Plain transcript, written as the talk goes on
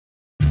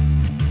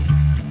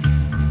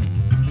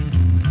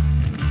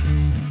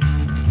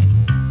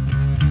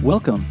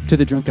Welcome to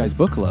the Drunk Guys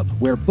Book Club,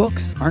 where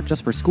books aren't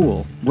just for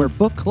school, where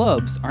book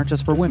clubs aren't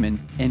just for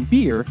women, and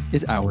beer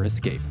is our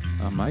escape.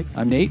 I'm Mike.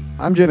 I'm Nate.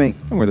 I'm Jimmy.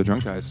 And we're the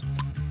Drunk Guys.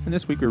 And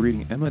this week we're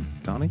reading Emma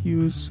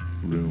Donoghue's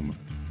Room.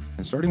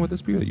 And starting with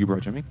this beer that you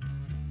brought, Jimmy.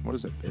 What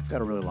is it? It's got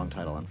a really long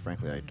title, and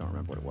frankly, I don't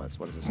remember what it was.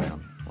 What does it say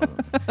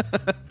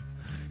on?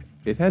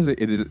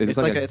 It's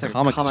like a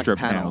comic strip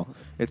panel. now.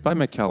 It's by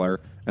McKellar,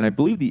 and I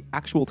believe the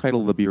actual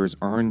title of the beer is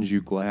Aren't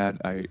You Glad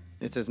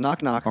It says,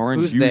 knock, knock,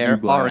 Orange, who's Yuzu there?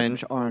 Glad.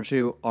 Orange,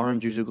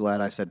 Yuzu Glad,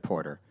 I said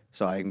porter.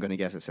 So I'm going to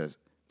guess it says,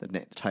 the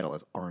title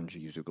is Orange,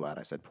 Yuzu Glad,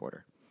 I said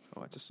porter.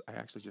 Oh, I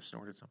actually just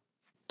snorted some.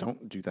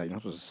 Don't do that. You're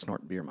not supposed to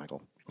snort beer,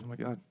 Michael. Oh my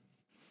god.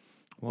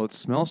 Well, it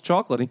smells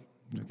chocolatey.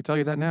 I can tell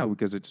you that now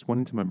because it just went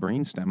into my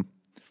brainstem.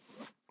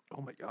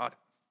 Oh my god.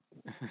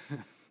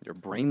 Your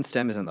brain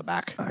stem is in the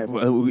back.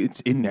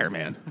 It's in there,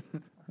 man.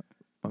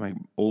 My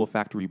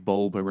olfactory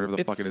bulb or whatever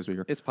the fuck it is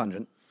here. It's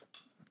pungent.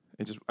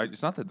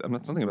 It's not that I'm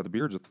not something about the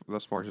beer just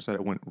thus far. It's just that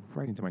it went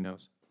right into my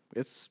nose.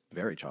 It's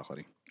very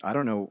chocolatey. I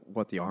don't know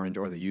what the orange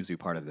or the yuzu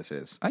part of this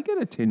is. I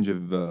get a tinge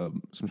of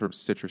some sort of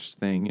citrus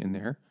thing in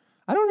there.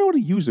 I don't know what a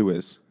yuzu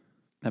is.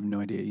 I have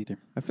no idea either.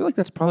 I feel like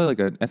that's probably like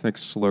an ethnic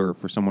slur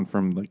for someone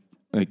from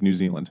like New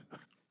Zealand.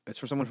 It's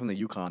for someone from the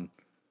Yukon.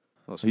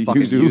 Those A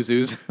fucking yuzu?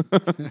 yuzus.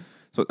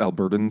 That's what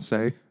Albertans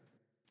say.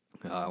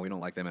 We don't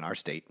like them in our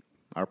state,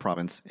 our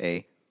province,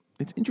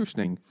 It's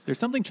interesting. There's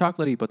something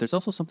chocolatey, but there's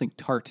also something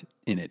tart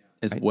in it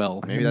as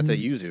well. Maybe that's a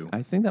yuzu.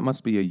 I think that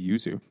must be a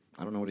yuzu.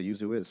 I don't know what a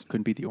yuzu is.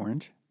 Couldn't be the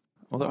orange.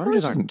 Well, the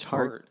Oranges orange aren't isn't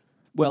tart.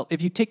 Well,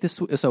 if you take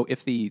this, so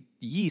if the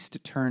yeast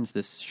turns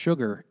this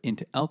sugar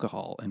into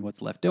alcohol, and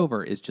what's left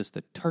over is just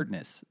the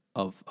tartness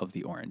of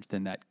the orange,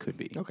 then that could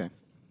be. Okay.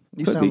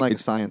 You Could sound be. like a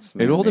science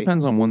man. It all Nate.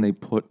 depends on when they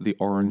put the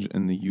orange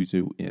and the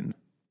yuzu in.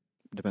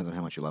 Depends on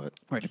how much you love it.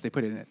 Right. If they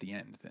put it in at the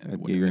end, then it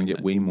wouldn't You're going have to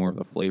done get way more of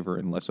the flavor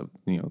and less of,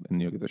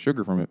 and you'll get the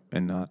sugar from it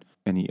and not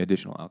any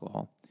additional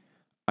alcohol.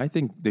 I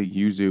think the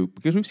yuzu,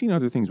 because we've seen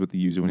other things with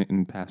the yuzu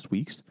in past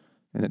weeks,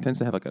 and it tends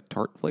to have like a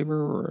tart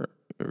flavor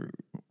or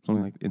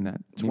something like in that.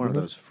 It's one of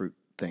those fruit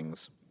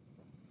things.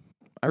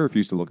 I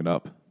refuse to look it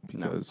up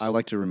No, because I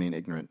like to remain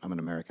ignorant. I'm an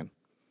American.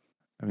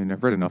 I mean,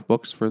 I've read enough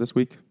books for this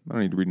week. I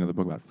don't need to read another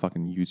book about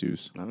fucking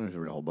yuzus. I don't need to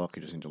read a whole book.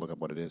 You just need to look up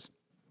what it is.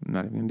 I'm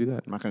not even going to do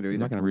that. I'm not going to do I'm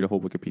either. not going to read a whole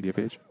Wikipedia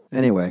page.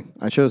 Anyway,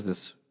 I chose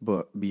this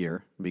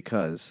beer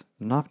because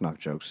knock-knock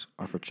jokes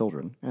are for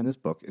children, and this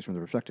book is from the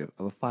perspective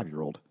of a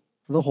 5-year-old.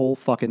 The whole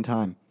fucking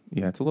time.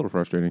 Yeah, it's a little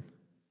frustrating.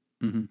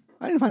 I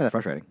didn't find it that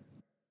frustrating.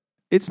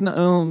 It's not.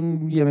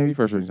 Yeah, maybe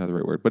frustrating is not the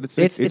right word, but it's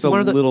a one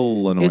of the-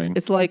 little annoying.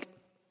 It's like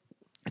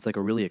a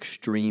really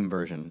extreme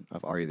version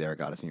of Are You There,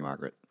 God? It's Me,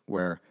 Margaret,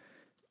 where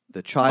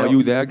the child... Are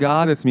you there,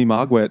 God? It's me,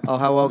 Margaret. Oh,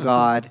 how well,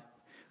 God.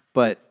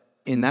 But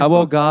in that How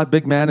about book, God,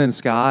 big man in the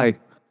sky?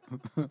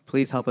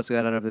 please help us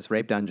get out of this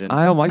rape dungeon.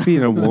 I might be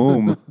in a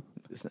womb.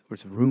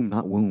 It's room,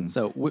 not womb.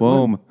 So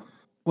Womb.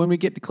 when we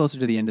get closer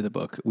to the end of the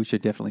book, we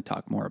should definitely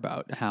talk more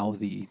about how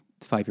the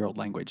 5-year-old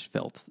language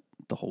felt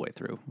the whole way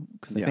through,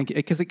 because I think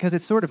because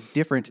it's sort of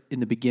different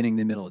in the beginning,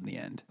 the middle, and the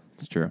end.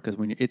 It's true. Because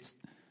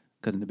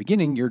in the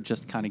beginning you're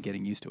just kind of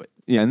getting used to it.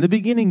 Yeah, in the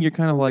beginning, you're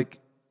kind of like,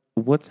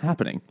 what's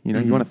happening? You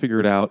want to figure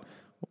it out.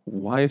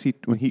 Why is he?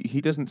 When he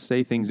doesn't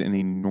say things in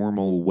a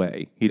normal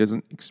way. He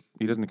doesn't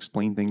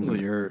explain things. So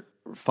you're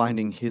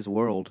finding his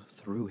world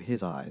through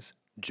his eyes.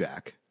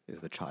 Jack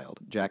is the child.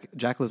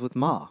 Jack lives with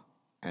Ma,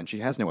 and she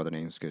has no other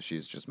names because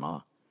she's just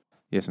Ma.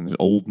 Yes, and there's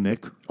old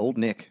Nick, Old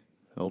Nick.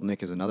 Old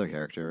Nick is another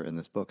character in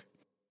this book.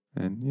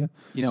 and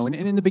yeah, And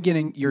in the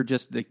beginning,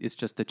 it's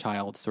just the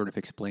child sort of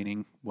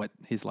explaining what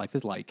his life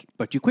is like.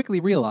 But you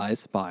quickly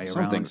realize by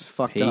Something's around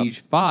fucked page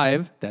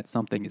 5 that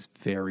something is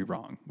very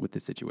wrong with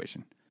this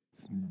situation.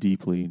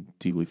 deeply,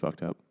 deeply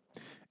fucked up.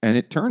 And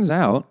it turns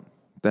out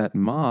that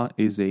Ma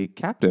is a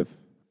captive,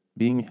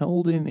 being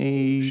held in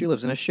a She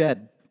lives in a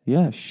shed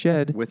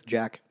shed with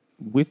Jack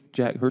with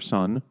Jack, her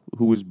son,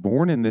 who was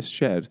born in this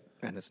shed.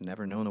 and has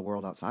never known a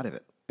world outside of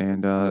it.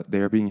 And they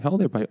are being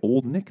held there by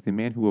old Nick, the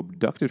man who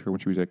abducted her when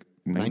she was like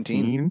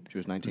 19. She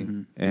was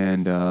 19.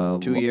 And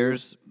 2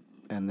 years,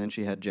 and then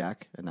she had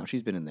Jack, and now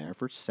she's been in there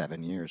for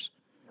 7 years.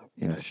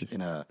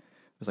 It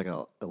was like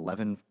a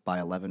 11 by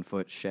 11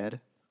 foot shed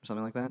or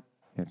something like that,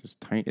 yeah, it's just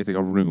tiny. It's like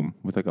a room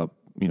with like a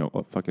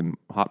fucking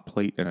hot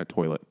plate and a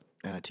toilet,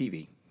 and a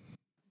TV.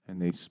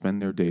 and they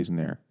spend their days in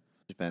there.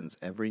 Spends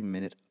every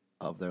minute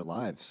of their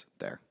lives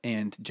there.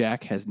 And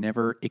Jack has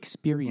never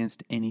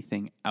experienced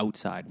anything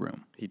outside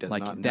room. He does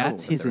like not know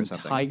that's that his there is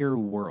something. entire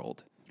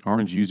world.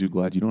 Orange Yuzu,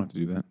 glad you don't have to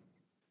do that.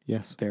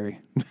 Yes, Very,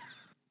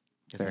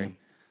 very. ma'am.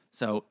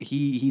 So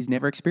he's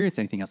never experienced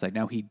anything outside.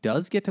 Now he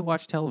does get to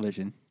watch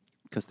television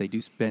because they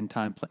do spend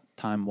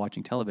time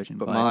watching television.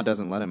 But Ma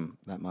doesn't let him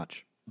that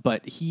much.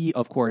 But he,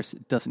 of course,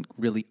 doesn't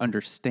really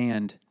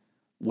understand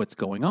what's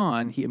going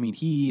on.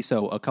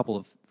 So a couple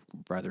of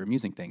rather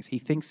amusing things. He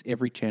thinks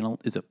every channel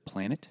is a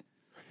planet.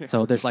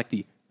 So there's like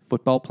the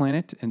football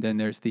planet, and then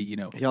there's the,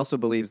 He also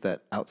believes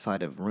that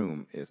outside of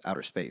room is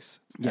outer space.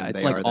 Yeah, and it's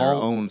they like are their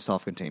all- own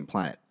self-contained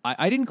planet.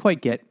 I didn't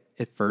quite get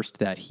at first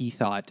that he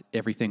thought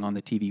everything on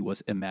the TV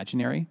was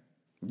imaginary.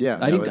 Yeah,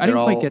 I didn't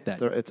quite get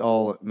that. It's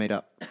all made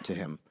up to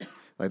him.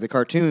 Like the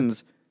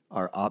cartoons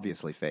are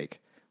obviously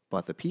fake,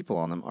 but the people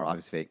on them are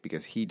obviously fake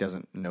because he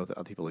doesn't know that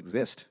other people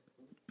exist.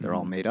 They're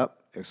all made up.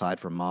 Aside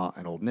from Ma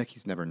and Old Nick,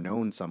 he's never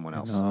known someone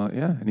else.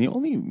 Yeah, and he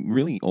only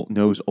really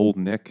knows Old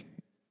Nick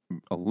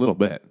a little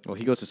bit. Well,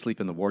 he goes to sleep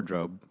in the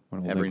wardrobe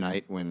every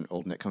night when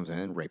Old Nick comes in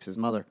and rapes his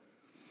mother.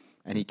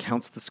 And he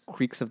counts the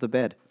creaks of the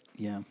bed.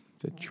 Yeah.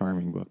 It's a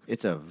charming book.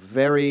 It's a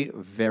very,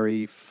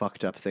 very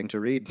fucked up thing to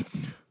read.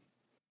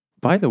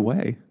 By the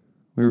way,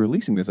 we're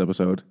releasing this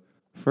episode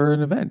for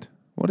an event.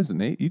 What is it,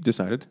 Nate? You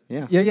decided.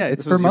 Yeah. Yeah.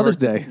 It's for Mother's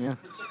Day. Yeah.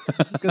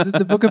 Because it's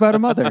a book about a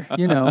mother,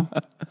 you know.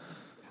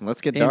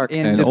 Let's get dark.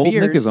 And And the Old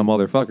Nick beers- is a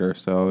motherfucker,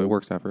 so it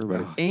works out for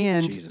everybody.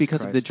 And Jesus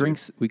because of the Christ,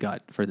 drinks we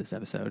got for this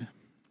episode.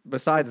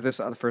 Besides this,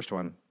 the first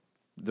one,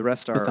 the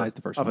rest are Besides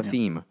the first of one, a yeah.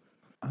 theme.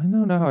 I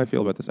don't know how I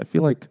feel about this. I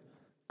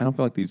don't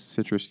feel like these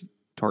citrus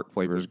tart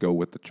flavors go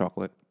with the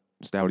chocolate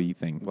stouty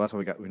thing. Well, that's what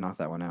we got. We knocked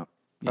that one out.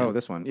 Yeah. Oh,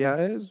 this one. Yeah,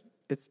 it is.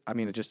 It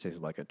just tastes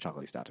like a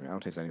chocolatey stout to me. I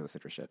don't taste any of the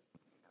citrus shit.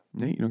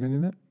 Nate, you don't gonna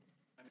do that?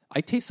 I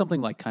taste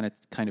something like kind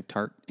of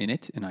tart in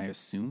it, and I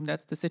assume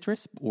that's the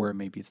citrus, or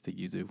maybe it's the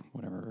yuzu,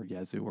 whatever, or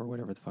yazoo, or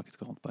whatever the fuck it's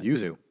called. But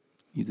Yuzu.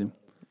 yuzu.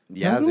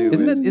 Yazoo.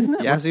 Isn't that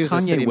what Yazoo's a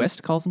Kanye city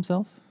West calls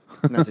himself?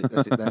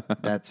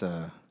 That's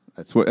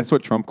That's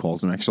what Trump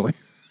calls him, actually,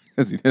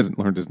 because he hasn't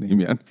learned his name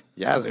yet.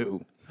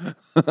 Yazoo.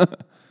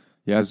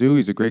 Yazoo,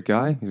 he's a great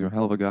guy. He's a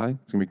hell of a guy.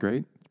 It's going to be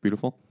great. It's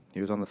beautiful.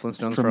 He was on the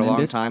Flintstones for a long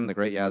tremendous. time. The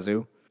great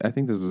Yazoo. I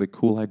think this is a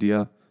cool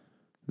idea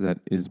that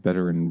is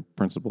better in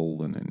principle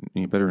than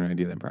better in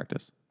idea than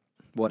practice.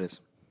 What is?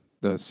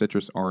 The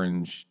citrus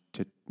orange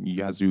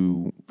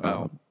Yazoo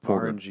porter.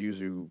 Orange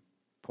Yuzu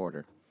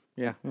porter.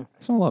 Yeah. I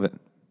just don't love it.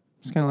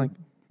 It's kind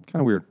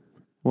of weird.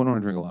 I wouldn't want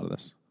to drink a lot of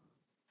this.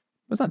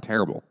 It's not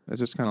terrible. It's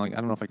just kind of like, I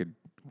don't know if I could.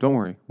 Don't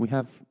worry. We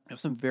have We have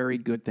some very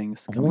good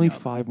things coming only up.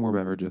 5 more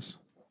beverages.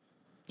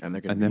 And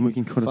they're gonna And then be we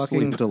can go to fucking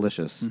sleep.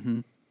 delicious.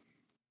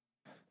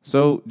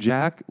 So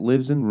Jack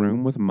lives in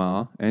room with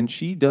Ma, and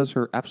she does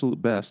her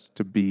absolute best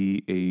to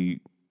be a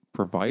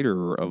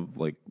provider of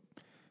like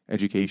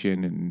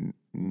education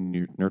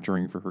and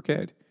nurturing for her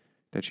kid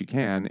that she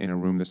can in a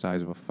room the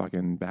size of a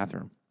fucking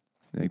bathroom.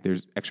 Like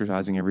there's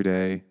exercising every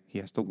day. He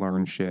has to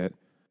learn shit.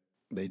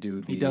 They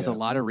do. He does a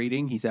lot of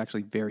reading. He's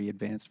actually very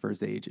advanced for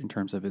his age in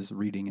terms of his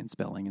reading and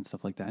spelling and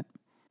stuff like that.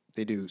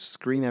 They do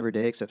scream every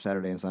day except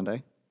Saturday and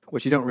Sunday,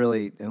 which you don't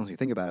really, unless you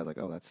think about it, it's like,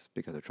 oh, that's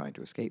because they're trying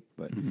to escape.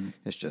 But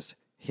it's just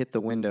hit the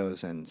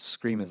windows and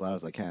scream as loud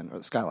as they can, or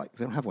the skylight, because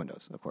they don't have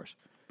windows, of course.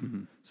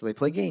 So they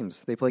play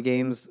games. They play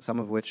games, some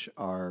of which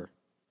are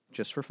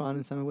just for fun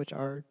and some of which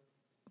are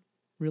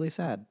really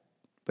sad.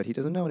 But he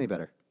doesn't know any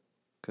better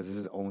because this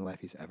is the only life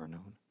he's ever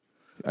known.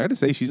 I got to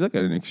say, she's like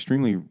an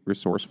extremely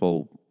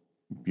resourceful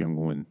young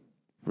woman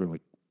for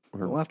like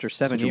her. Well, after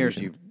 7 years,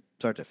 situation. you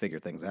start to figure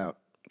things out,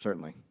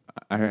 certainly.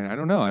 I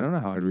don't know. I don't know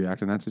how I'd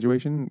react in that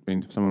situation. I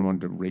mean, if someone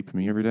wanted to rape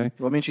me every day.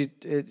 Well, I mean,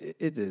 it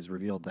is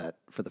revealed that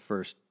for the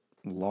first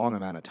long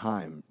amount of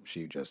time,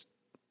 she just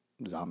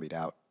zombied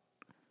out.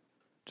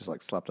 Just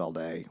like slept all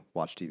day,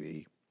 watched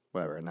TV,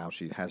 whatever. And now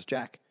she has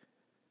Jack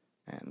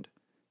and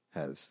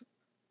has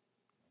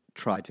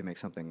tried to make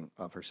something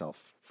of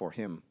herself for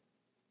him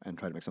and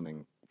tried to make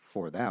something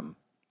for them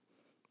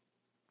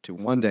to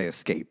one day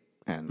escape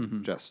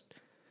and just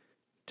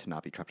to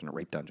not be trapped in a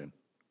rape dungeon.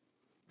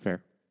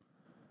 Fair.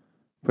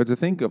 But to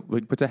think of,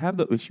 like, but to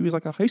have she was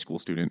like a high school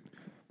student.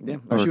 Yeah,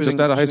 Or just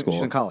out of high school.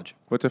 She's in college.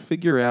 But to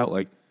figure out,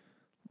 like,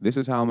 this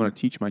is how I'm going to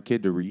teach my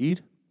kid to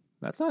read,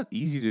 that's not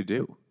easy to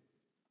do,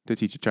 to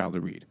teach a child to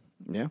read.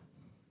 Yeah.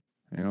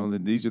 You know,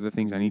 these are the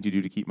things I need to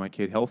do to keep my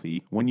kid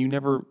healthy. When you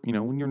never,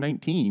 when you're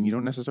 19, you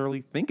don't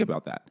necessarily think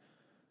about that.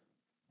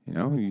 You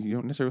know, you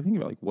don't necessarily think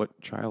about, like, what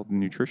child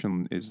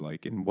nutrition is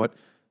like and what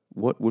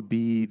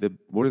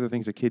are the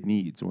things a kid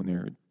needs when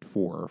they're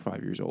 4 or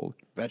 5 years old.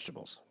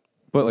 Vegetables.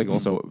 But, like,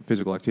 also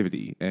physical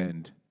activity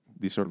and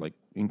these sort of, like,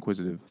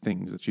 inquisitive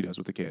things that she does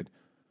with the kid.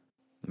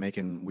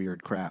 Making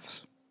weird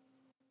crafts.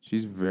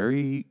 She's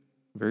very,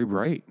 very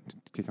bright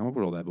to come up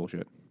with all that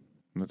bullshit.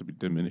 Not to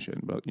diminish it,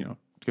 but, to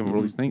come up with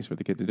all these things for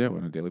the kid to do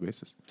on a daily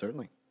basis.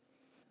 Certainly.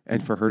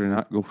 And for her to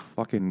not go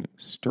fucking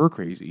stir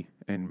crazy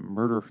and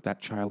murder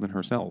that child and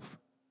herself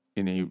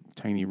in a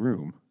tiny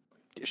room.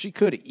 She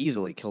could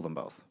easily kill them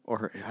both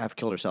or have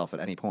killed herself at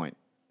any point,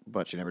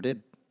 but she never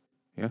did.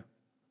 Yeah.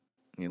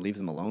 He leaves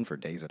them alone for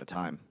days at a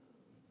time.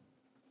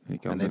 And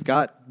And they've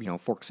got,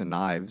 forks and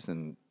knives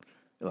and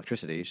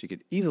electricity. She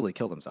could easily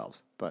kill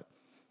themselves, but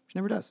she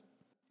never does.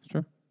 It's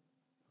true.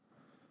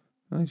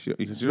 She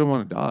doesn't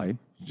want to die.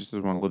 She just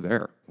doesn't want to live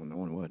there. Well, no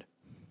one would.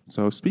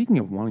 So speaking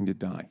of wanting to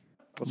die,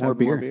 Let's More have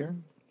beer. more beer.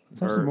 let's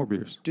have some more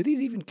beers. Do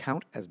these even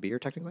count as beer,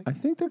 technically? I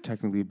think they're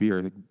technically a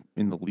beer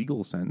in the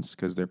legal sense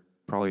because they're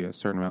probably a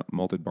certain amount of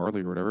malted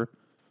barley or whatever.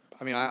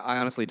 I mean, I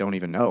honestly don't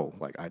even know.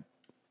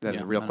 That's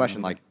Yeah, a real I don't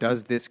question. know either.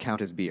 Does this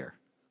count as beer?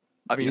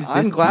 I mean, Is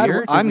I'm this glad. beer?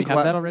 Did I'm we glad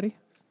have that already?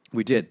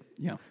 we did.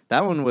 Yeah.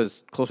 That one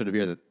was closer to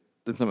beer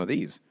than some of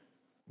these.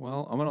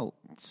 Well, I'm gonna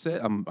say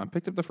I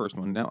picked up the first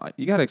one. Now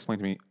you got to explain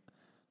to me.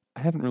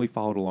 haven't really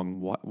followed along.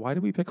 Why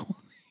did we pick all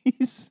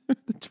these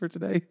for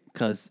today?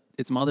 Because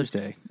it's Mother's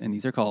Day, and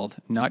these are called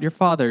Not Your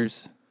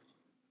Father's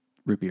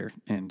Root Beer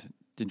and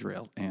Ginger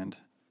Ale, and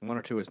One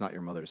or two is not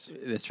your mother's.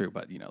 it's true,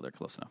 but they're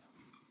close enough.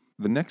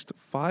 The next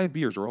 5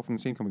 beers are all from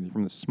the same company,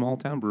 from the Small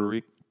Town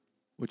Brewery,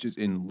 which is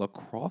in La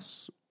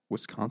Crosse,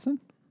 Wisconsin.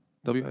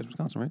 WI's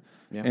Wisconsin, right?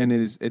 Yeah. And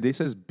it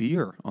says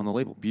beer on the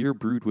label. Beer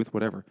brewed with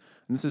whatever.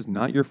 And this is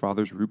Not Your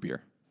Father's Root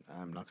Beer.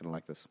 I'm not going to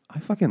like this. I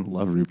fucking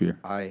love root beer.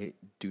 I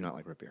do not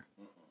like root beer.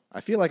 I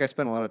feel like I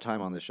spend a lot of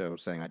time on this show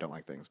saying I don't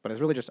like things, but it's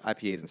really just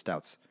IPAs and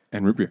stouts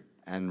And root beer.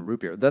 and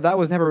root beer. That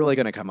was never really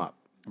going to come up.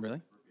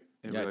 Really?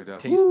 It really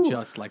does. Tastes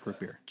just like root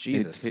beer.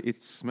 Jesus.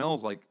 It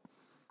smells like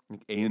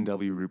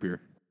A&W root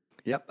beer.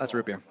 Yep, that's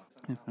root beer.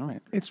 Yeah, all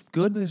right. It's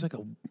good, but there's like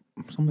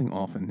something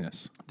off in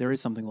this. There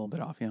is something a little bit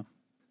off, yeah.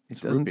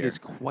 It doesn't beer.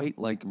 taste quite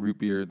like root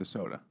beer, the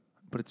soda,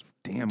 but it's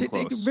damn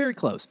close. Very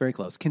close, very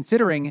close.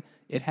 Considering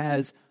it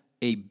has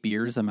a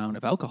beer's amount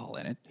of alcohol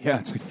in it. Yeah,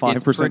 it's like 5%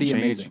 It's pretty change.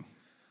 amazing.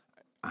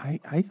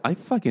 I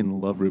fucking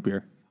love root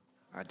beer.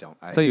 I don't.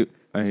 Tell you,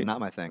 it's not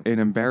my thing. An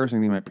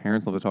embarrassing thing my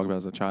parents love to talk about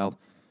as a child.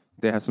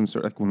 They have some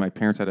sort of, like when my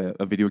parents had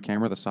a video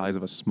camera the size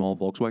of a small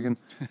Volkswagen,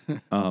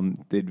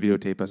 they'd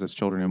videotape us as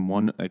children. And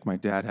one, like my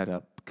dad had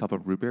a cup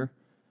of root beer,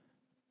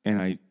 and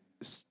I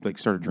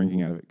started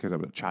drinking out of it because I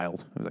was a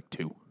child. I was like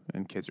 2,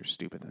 and kids are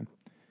stupid then,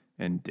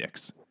 and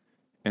dicks.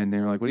 And they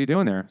were like, "What are you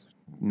doing there?"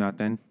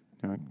 Nothing.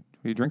 They're like,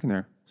 "What are you drinking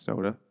there?"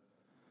 Soda.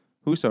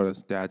 Whose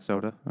soda's? Dad's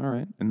soda. All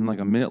right. And then like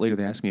a minute later,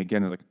 they asked me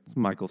again. I was like, "It's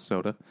Michael's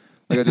soda."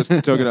 Like I just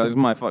took it out. It's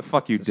my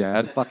fuck you,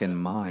 Dad. Fucking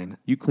mine.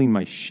 You clean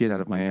my shit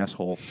out of my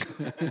asshole,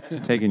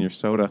 taking your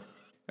soda.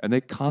 And they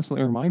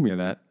constantly remind me of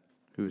that.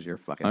 Who's your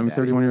fucking I'm daddy?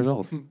 31 years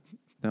old.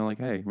 They're like,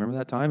 "Hey, remember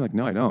that time?" Like,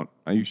 no, I don't.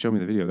 You showed me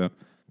the video though.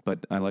 But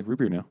I like root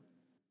beer now.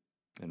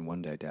 And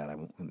one day, Dad, I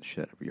won't clean the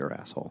shit out of your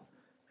asshole.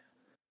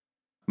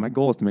 My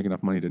goal is to make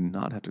enough money to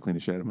not have to clean the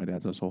shit out of my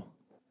dad's asshole.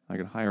 I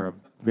could hire a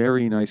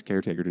very nice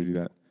caretaker to do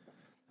that.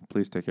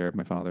 Please take care of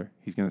my father.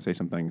 He's going to say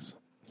some things.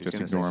 He's Just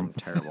gonna say ignore some him.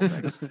 terrible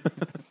things.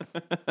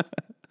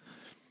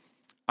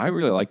 I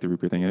really like the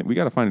root beer thing. We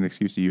got to find an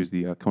excuse to use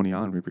the Coney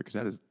Island root beer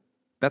because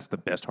that's the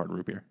best hard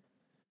root beer.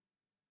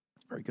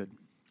 Very good.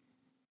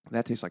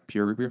 That tastes like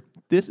pure root beer.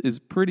 This is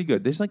pretty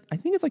good. I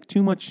think it's like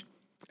too much.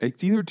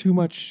 It's either too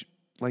much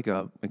like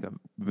a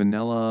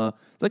vanilla.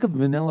 It's like a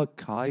vanilla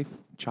chai.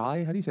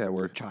 How do you say that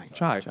word? Chai.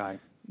 Chai.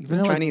 It's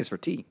Vanilla. Chinese for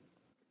tea.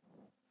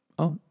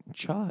 Oh,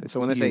 chai. It's So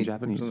when they tea say in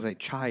Japanese, so when they say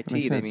chai makes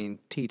tea, they sense. mean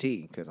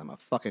TT because I'm a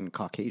fucking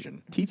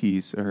Caucasian.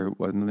 TTs are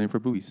what's the name for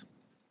boobies.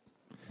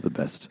 The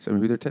best. So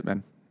maybe they're tip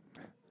men.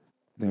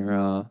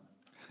 They're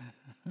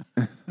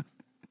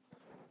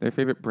their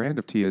favorite brand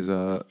of tea is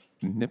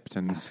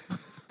Nipton's.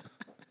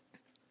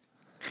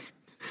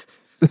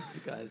 You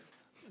guys,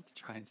 let's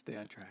try and stay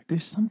on track.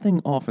 There's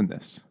something off in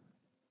this.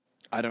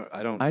 I don't.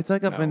 It's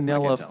like a no, I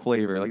vanilla can't tell.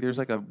 flavor. Like there's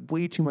like a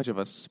way too much of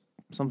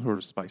some sort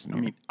of spice in I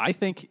here. mean, I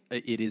think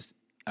it is.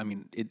 I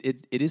mean,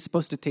 it is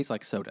supposed to taste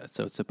like soda,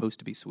 so it's supposed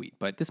to be sweet.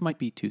 But this might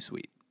be too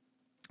sweet.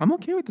 I'm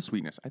okay with the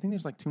sweetness. I think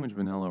there's like too much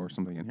vanilla or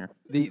something in here.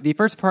 The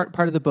first part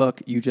of the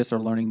book, you just are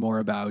learning more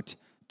about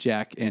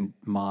Jack and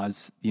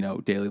Ma's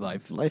daily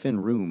life, Life in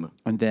Room.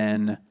 and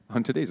then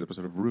On today's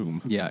episode of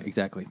Room. yeah,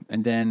 exactly.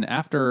 And then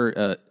after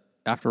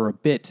a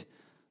bit,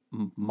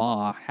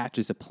 Ma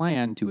hatches a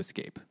plan to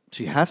escape.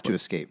 She has to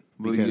escape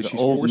Well, because she's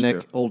old forced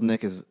Nick, to. old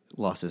Nick has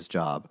lost his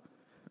job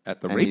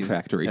At the and rape he's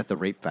factory. At the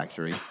rape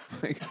factory.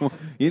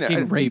 He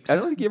rapes. I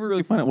don't think you ever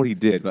really find out what he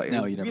did. But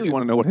No, I you never really do.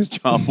 want to know what his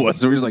job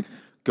was. So he's like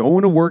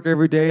going to work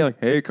every day. Like,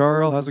 "Hey,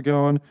 Carl, how's it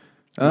going?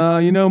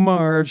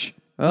 Marge.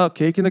 Oh,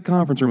 cake in the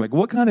conference room." Like,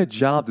 what kind of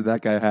job did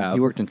that guy have? He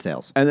worked in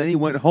sales. And then he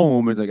went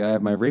home and was like, "I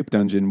have my rape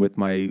dungeon with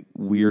my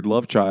weird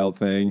love child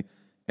thing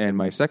and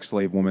my sex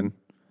slave woman.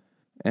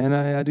 And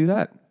I do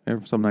that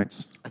some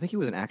nights." I think he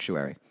was an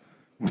actuary.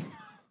 I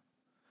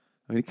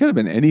mean, it could have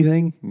been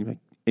anything.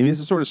 This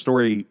is sort of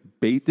story.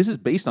 This is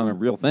based on a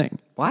real thing.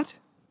 What?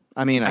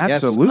 I mean, I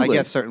Absolutely.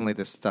 guess certainly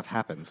this stuff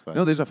happens, but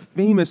No, there's a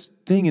famous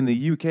thing in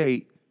the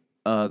UK.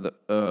 I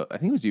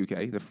think it was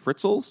UK. The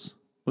Fritzels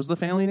was the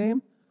family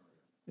name.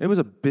 It was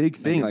a big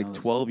thing like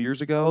 12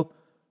 years ago.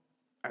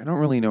 I don't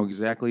really know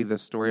exactly the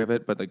story of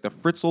it, but like the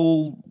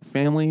Fritzl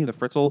family, the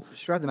Fritzl Did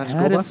you drive them out of had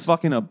school a bus?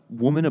 fucking a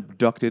woman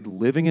abducted,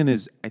 living in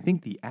his, I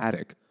think, the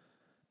attic,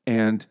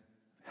 and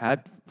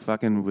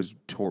was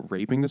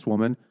raping this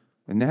woman,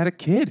 and they had a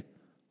kid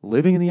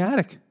living in the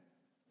attic,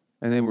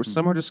 and they were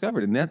somehow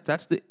discovered, and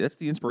that's the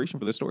inspiration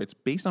for this story. It's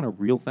based on a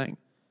real thing.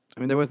 I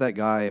mean, there was that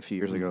guy a few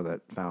years ago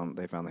that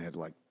they found they had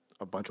like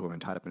a bunch of women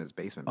tied up in his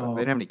basement, but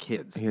they didn't have any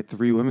kids. He had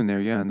 3 women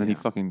there, yeah, and then he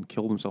fucking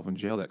killed himself in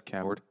jail. That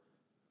coward.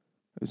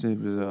 It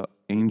was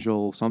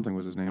Angel something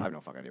was his name. I have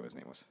no fucking idea what his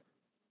name was.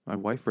 My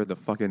wife read the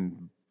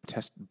fucking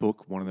test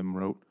book one of them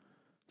wrote.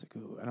 It's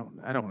like, ooh, I don't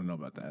want to know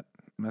about that.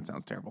 That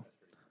sounds terrible.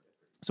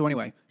 So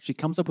anyway, she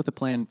comes up with a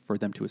plan for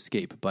them to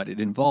escape, but it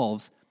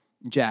involves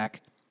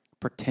Jack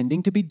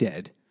pretending to be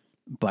dead,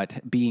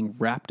 but being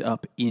wrapped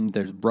up in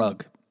the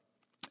rug,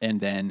 and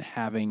then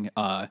having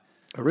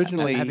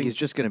Originally, he's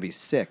just going to be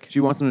sick.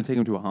 She wants him to take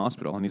him to a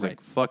hospital, and he's Right.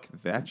 like, "Fuck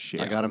that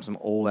shit." I got him some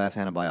old-ass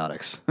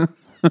antibiotics.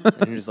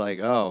 And he's like,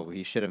 oh,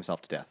 he shit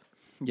himself to death.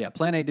 Yeah,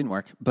 plan A didn't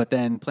work. But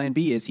then plan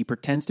B is he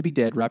pretends to be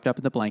dead, wrapped up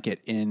in the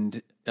blanket,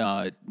 and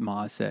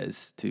Ma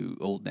says to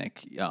old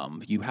Nick,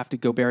 you have to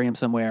go bury him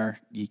somewhere.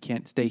 You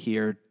can't stay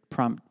here.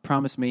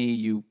 Promise me,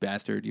 you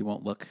bastard, you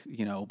won't look,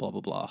 blah,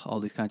 blah, blah, all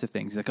these kinds of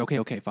things. He's like,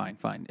 okay, fine.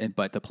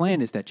 But the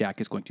plan is that Jack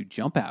is going to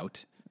jump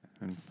out,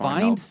 And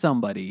find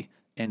somebody,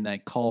 and then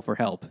call for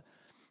help.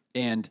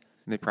 And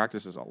they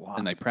practice this a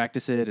lot. they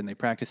practice it,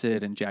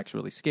 and Jack's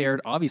really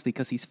scared, obviously,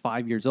 because he's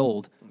 5 years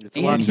old. It's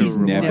a lot and to he's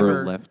remember.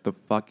 never left the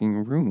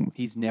fucking room.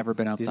 He's never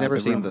been outside He's never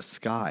the seen room. the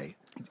sky.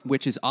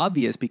 Which is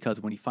obvious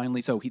because when he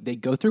finally, they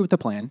go through with the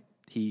plan.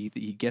 He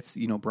gets,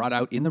 brought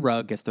out in the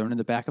rug, gets thrown in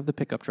the back of the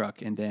pickup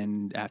truck, and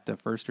then at the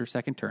first or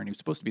second turn, he was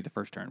supposed to be the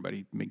first turn, but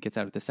he gets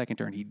out at the second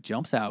turn. He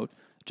jumps out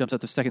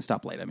the second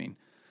stoplight,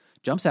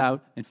 jumps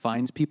out and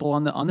finds people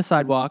on the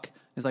sidewalk.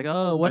 He's like,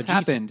 oh, what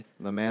happened?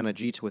 The man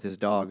Ajit with his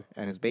dog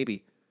and his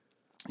baby.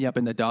 Yep,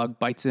 and the dog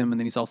bites him, and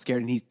then he's all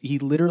scared, and he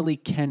literally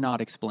cannot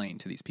explain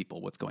to these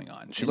people what's going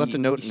on. She left a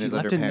note in his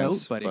underpants. She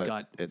left a note,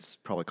 but it's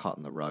probably caught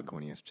in the rug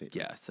when he has to.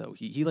 Yeah, so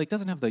he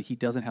doesn't have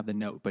the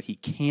note, but he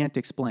can't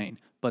explain.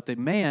 But the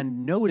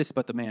man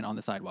on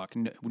the sidewalk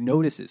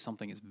notices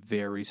something is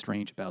very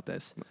strange about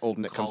this. Old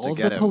Nick comes to Calls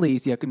get the him.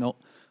 police. Yeah, no,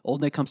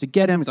 old Nick comes to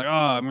get him. He's like,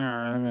 oh,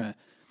 meh, meh.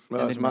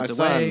 Well, And it's then my runs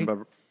son. away. But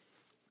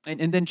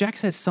And then Jack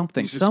says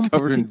something. He's just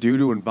covered in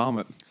doo-doo and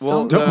vomit. Some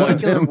Well,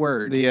 particular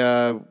word.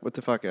 what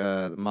the fuck?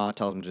 Ma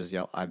tells him to just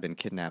yell, "I've been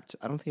kidnapped."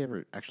 I don't think he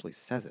ever actually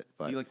says it,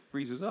 but He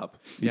freezes up.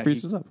 Yeah,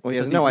 freezes up. well, he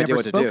has because no he's idea never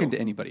what to do. spoken to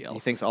anybody else. He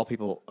thinks all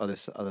people other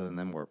than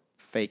them were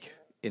fake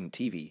in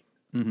TV.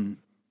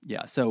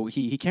 Yeah, so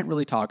he can't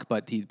really talk,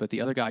 but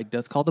the other guy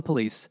does call the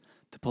police.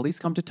 The police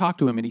come to talk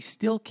to him, and he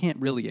still can't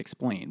really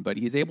explain, but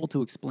he's able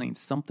to explain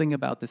something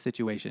about the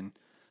situation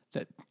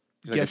that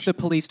gets the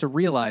police to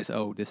realize,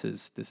 oh, this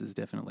is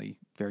definitely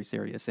very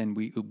serious, and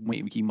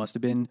he must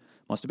have been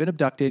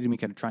abducted, and we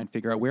kind of try and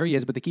figure out where he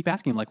is. But they keep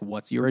asking him, like,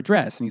 "What's your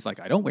address?" And he's like,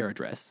 "I don't wear a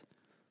dress."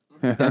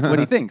 That's what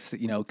he thinks,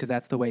 because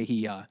that's the way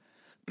he,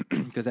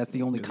 because that's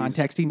the only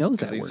context he knows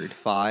that He's word.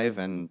 5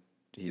 and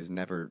he's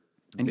never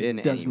And been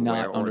he does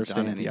anywhere not or understand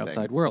done the anything.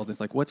 outside world. It's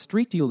like, what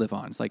street do you live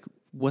on? It's like,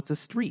 what's a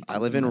street? I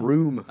live in a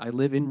room. I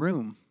live in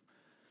room.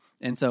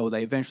 And so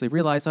they eventually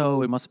realize,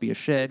 oh, it must be a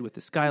shed with the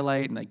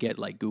skylight, and they get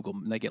like a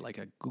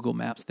Google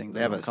Maps thing.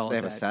 They have a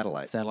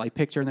satellite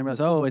picture, and they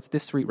realize, oh, it's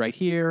this street right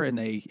here, and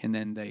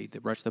then they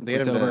rush the They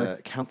had police him over,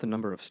 to count the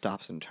number of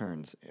stops and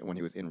turns when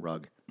he was in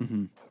rug.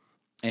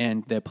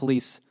 and the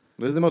police.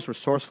 This is the most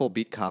resourceful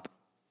beat cop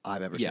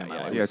I've ever seen Yeah, in my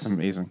yeah, life. Yeah, it's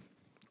amazing.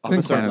 It's in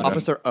Officer, Canada.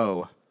 Officer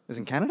O is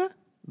in Canada.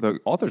 The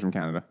author's from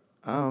Canada.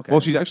 Oh, okay. Well,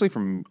 she's actually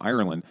from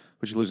Ireland,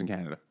 but she lives in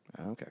Canada.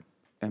 Oh, okay.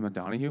 Emma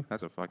Donoghue.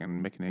 That's a fucking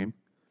Mick name.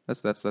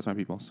 That's my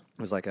people's.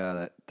 It was like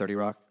that 30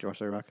 Rock. Did you watch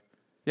 30 Rock?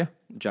 Yeah.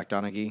 Jack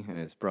Donoghue and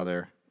his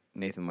brother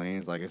Nathan Lane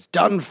is like, "It's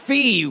done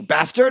fee, you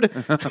bastard."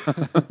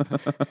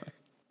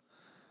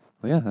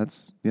 Well,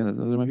 those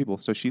are my people.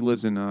 So she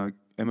lives in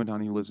Emma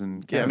Donoghue lives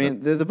in Canada. Yeah, I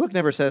mean, the book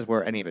never says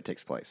where any of it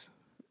takes place.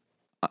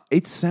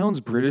 It sounds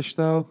British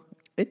though.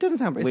 It doesn't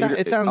sound. Later-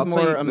 It sounds I'll tell you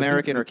more the thing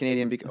American that- or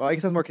Canadian. Well, I guess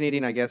it sounds more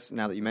Canadian. I guess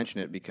now that you mention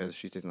it, because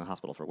she stays in the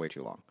hospital for way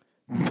too long.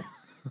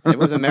 If it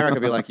was America,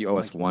 it'd be like, you owe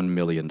us $1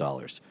 million.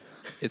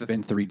 It's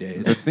been 3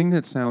 days. The thing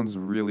that sounds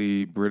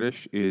really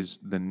British is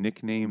the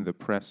nickname the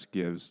press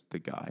gives the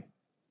guy,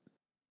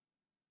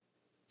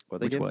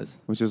 What they Which give? was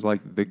which is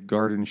like the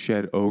garden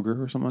shed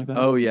ogre or something like that.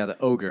 Oh yeah, the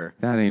ogre.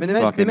 That ain't they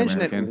fucking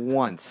mentioned it American.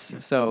 once.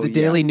 So the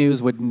Daily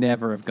News would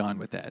never have gone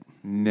with that.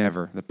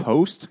 Never. The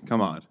Post?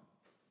 Come on.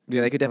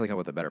 Yeah, they could definitely come up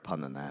with a better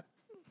pun than that.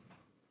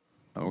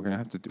 Oh, we're gonna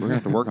have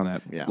to work on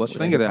that. Yeah. Let's Should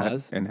think I of hit that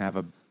pause? and have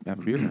a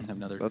beer. Have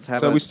another. Let's have.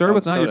 So we started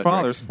with not your soda drink.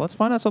 father's. Let's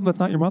find out something that's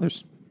not your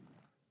mother's.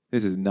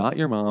 This is Not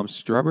Your Mom's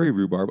Strawberry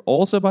Rhubarb,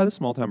 also by the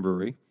Small Town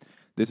Brewery.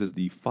 This is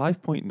the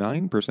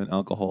 5.9%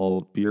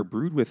 alcohol beer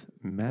brewed with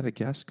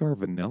Madagascar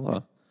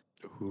vanilla.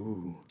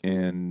 Ooh,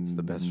 And it's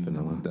the best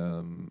vanilla.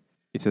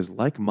 It says,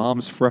 like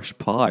mom's fresh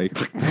pie.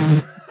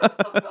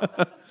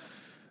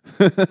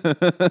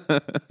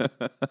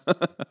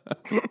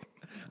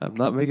 I'm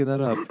not making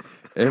that up.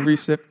 Every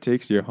sip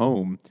takes you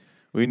home.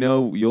 We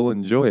know you'll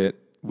enjoy it.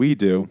 We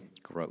do.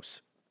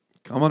 Gross.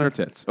 Come on our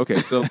tits.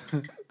 Okay, so...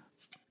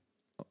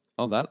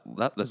 Oh,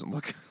 that doesn't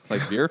look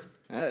like beer.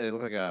 It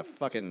looks like a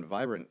fucking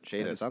vibrant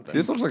shade of something.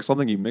 This looks like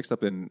something you mixed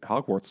up in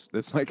Hogwarts.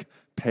 This like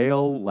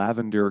pale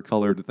lavender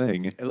colored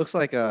thing. It looks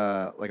like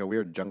a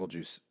weird jungle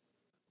juice.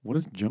 What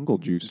is jungle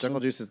juice? Jungle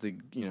juice is the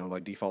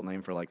like default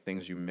name for like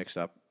things you mix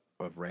up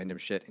of random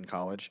shit in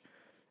college.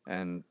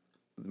 And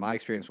my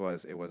experience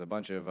was it was a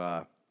bunch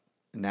of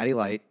Natty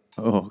Light,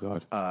 Oh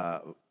god.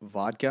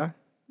 vodka,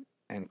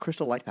 and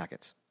Crystal Light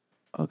packets.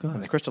 Oh And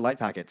god. the Crystal Light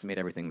packets made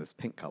everything this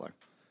pink color.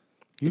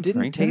 You It didn't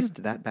drank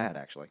taste that bad,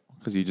 actually.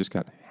 because you just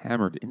got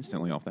hammered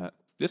instantly off that.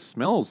 This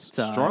smells It's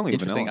strongly of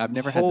interesting. vanilla. I've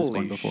never had this one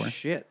Holy before.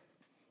 shit.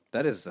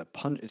 That is a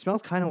punch. It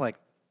smells kind of like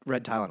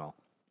red Tylenol.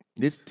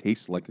 This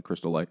tastes like a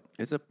Crystal Light.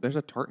 There's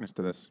a tartness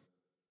to this.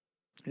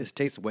 It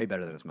tastes way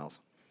better than it smells.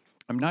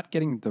 I'm not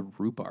getting the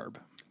rhubarb.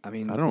 I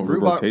mean, I don't know what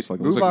rhubarb tastes like.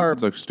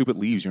 It's like stupid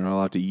leaves you're not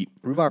allowed to eat.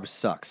 Rhubarb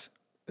sucks.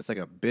 It's like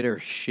a bitter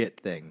shit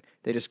thing.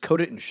 They just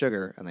coat it in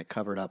sugar and they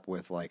cover it up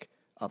with like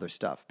other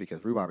stuff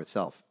because rhubarb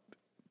itself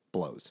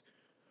blows.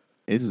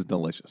 It is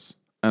delicious.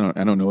 I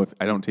don't know if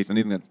I don't taste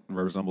anything that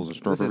resembles a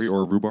strawberry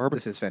or a rhubarb.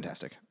 This is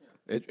fantastic.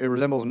 It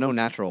resembles no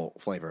natural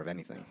flavor of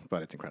anything,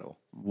 but it's incredible.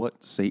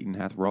 What Satan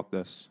hath wrought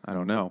this? I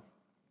don't know,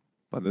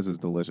 but this is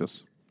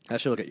delicious. That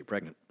should get you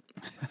pregnant.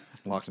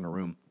 Locked in a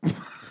room.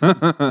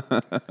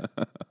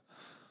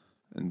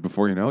 And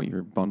before you know it,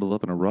 you're bundled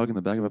up in a rug in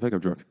the back of a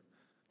pickup truck.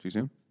 Too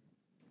soon?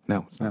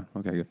 No, it's not. No.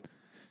 Okay, good.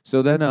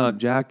 So then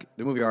Jack...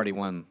 The movie already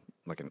won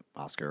like an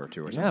Oscar or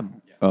two or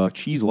something.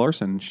 Cheese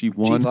Larson. She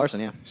won. Cheese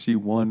Larson, yeah. She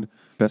won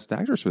Best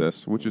Actress for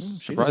this, which is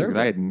she surprising deserved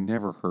because I it. had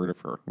never heard of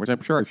her, which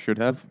I'm sure I should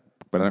have,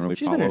 but I didn't really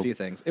She's follow. been in a few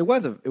things. It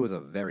was a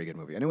very good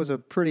movie, and it was a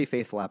pretty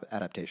faithful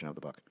adaptation of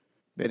the book.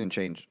 They didn't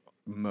change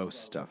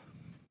most stuff.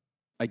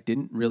 I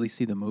didn't really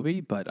see the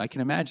movie, but I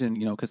can imagine,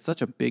 because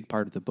such a big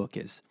part of the book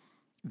is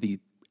the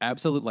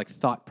absolute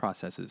thought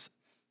processes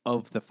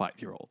of the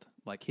 5-year-old,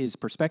 like his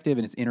perspective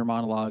and his inner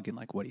monologue and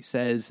like what he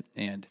says,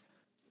 and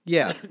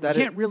Yeah, that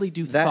you can't really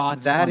do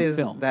thoughts on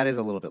film. That is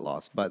a little bit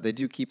lost, but they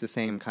do keep the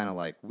same kind of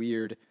like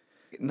weird.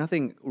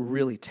 Nothing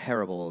really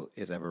terrible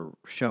is ever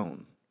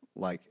shown,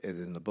 like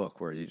is in the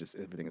book, where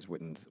everything is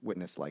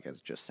witnessed like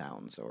as just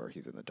sounds, or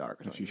he's in the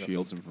dark. Or She something.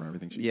 shields him from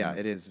everything. Yeah,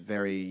 it is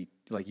very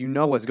like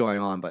what's going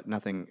on, but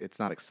nothing. It's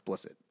not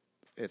explicit.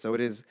 So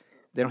it is.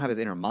 They don't have his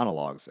inner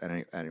monologues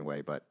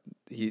anyway, but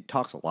he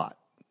talks a lot.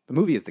 The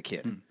movie is the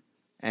kid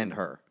and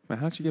her. But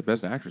how did she get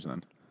Best Actress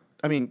then?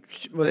 I mean,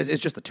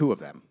 it's just the two of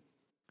them.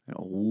 An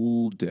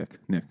old dick.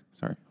 Nick.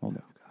 Sorry. Old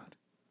Dick. God.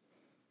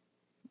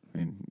 I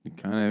mean, he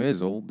kind of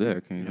is old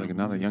dick. He's like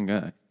not a young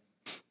guy.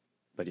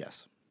 But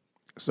yes.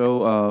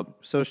 So,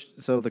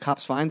 So the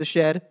cops find the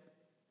shed,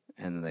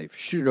 and then they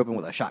shoot it open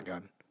with a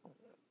shotgun.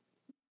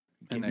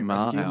 and they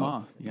Ma rescue out. Ma.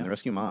 And Yeah. they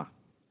rescue Ma.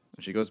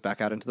 And she goes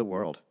back out into the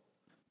world.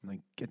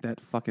 like, get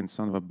that fucking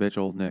son of a bitch,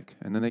 old Nick.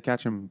 And then they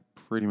catch him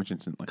pretty much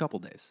instantly. A couple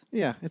days.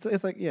 Yeah,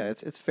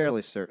 it's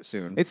fairly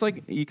soon. It's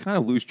like you kind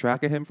of lose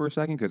track of him for a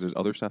second because there's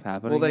other stuff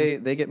happening. Well,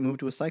 they get moved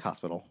to a psych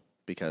hospital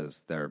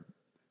because they're,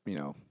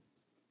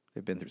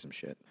 they've been through some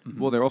shit.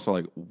 Well, they're also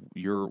like,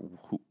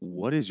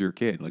 what is your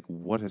kid? Like,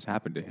 what has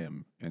happened to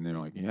him? And they're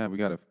like, yeah, we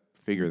got to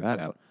figure that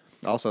out.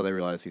 Also, they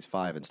realize he's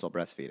 5 and still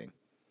breastfeeding.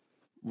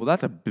 Well,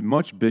 that's a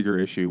much bigger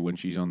issue when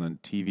she's on the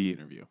TV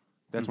interview.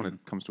 That's when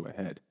it comes to a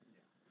head.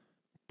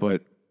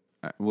 But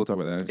we'll talk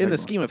about that. In the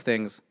scheme of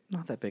things,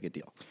 not that big a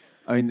deal.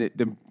 I mean,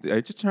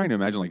 I'm just trying to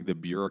imagine like the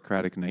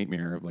bureaucratic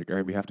nightmare of like, all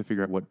right, we have to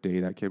figure out what day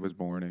that kid was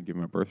born and give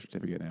him a birth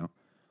certificate now,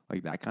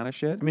 like that kind of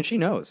shit. I mean, she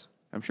knows.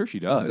 I'm sure she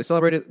does. They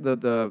celebrated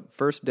the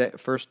first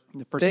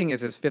thing is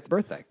his 5th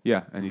birthday.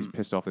 Yeah, and he's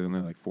pissed off that only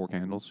like 4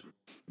 candles.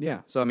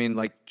 Yeah. So I mean,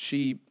 like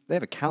they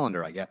have a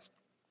calendar, I guess.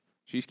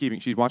 She's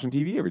watching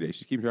TV every day.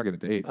 She's keeping track of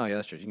the date. Oh yeah,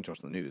 that's true. You can watch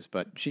the news,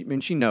 but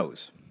she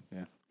knows.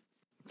 Yeah,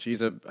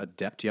 She's a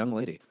adept young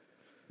lady.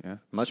 yeah.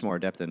 Much more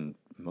adept than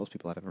most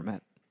people I've ever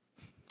met.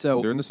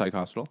 So They're in the psych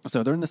hospital.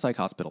 they're in the psych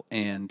hospital,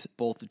 and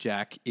both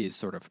Jack is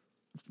sort of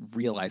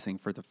realizing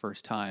for the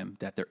first time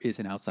that there is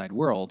an outside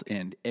world,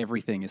 and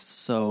everything is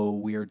so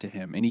weird to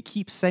him. And he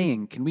keeps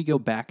saying, "Can we go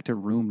back to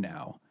room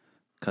now?"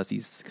 Because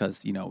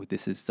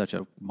this is such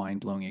a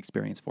mind blowing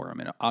experience for him,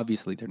 and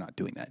obviously they're not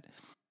doing that.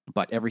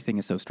 But everything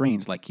is so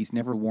strange. Like he's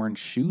never worn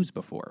shoes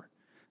before.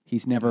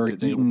 He's never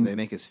eaten. They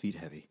make his feet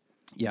heavy.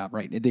 Yeah,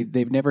 right.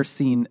 They've never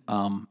seen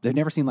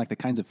like the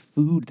kinds of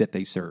food that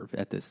they serve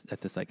at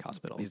the psych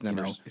hospital. He's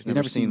never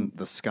seen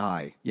the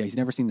sky. Yeah, he's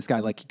never seen the sky.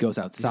 Like he goes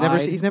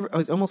outside. He's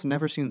almost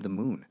never seen the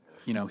moon.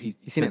 He's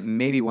seen it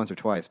maybe once or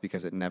twice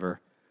because it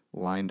never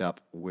lined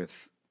up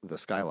with the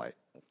skylight.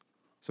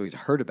 So he's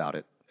heard about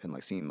it and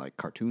like seen like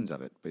cartoons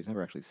of it, but he's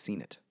never actually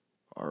seen it,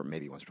 or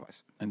maybe once or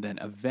twice. And then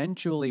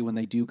eventually, when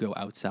they do go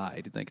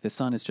outside, like the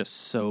sun is just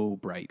so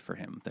bright for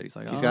him that he's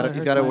like, He's got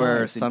to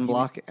wear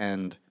sunblock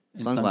and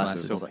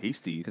sunglasses So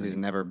hasty because he's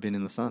never been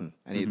in the sun,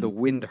 and the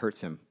wind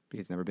hurts him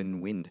because he's never been in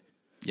wind.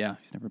 Yeah,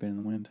 he's never been in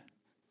the wind.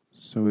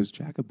 So is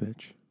Jack a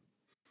bitch?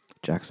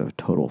 Jack's a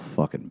total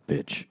fucking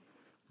bitch.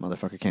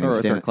 Motherfucker can't Sorry, even it's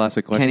stand. our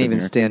classic question Can't even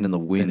here. stand in the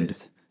It wind.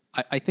 is.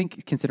 I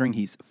think considering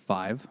he's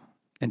 5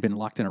 and been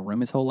locked in a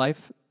room his whole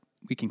life,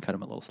 we can cut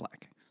him a little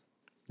slack.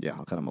 Yeah,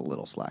 I'll cut him a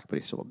little slack, but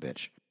he's still a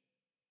bitch.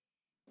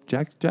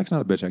 Jack's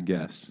not a bitch, I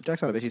guess.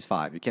 Jack's not a bitch. He's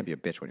 5. You can't be a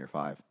bitch when you're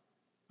 5.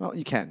 Well,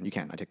 you can.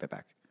 I take that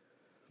back.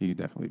 You can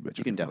definitely be a bitch.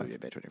 You can definitely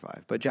be a bitch when you're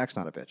 5. But Jack's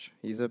not a bitch.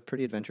 He's a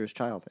pretty adventurous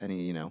child, and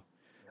he,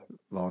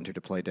 volunteered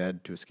to play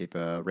dead to escape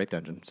a rape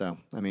dungeon. So,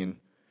 I mean,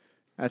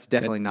 that's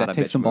definitely not a bitch. That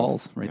takes some move.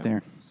 balls right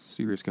there.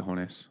 Serious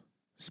cojones.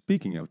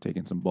 Speaking of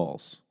taking some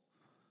balls,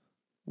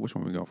 which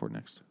one are we going for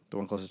next? The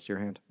one closest to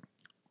your hand.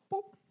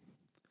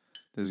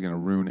 This is going to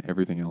ruin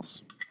everything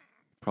else.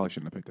 Probably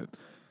shouldn't have picked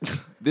it.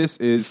 This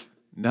is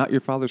Not Your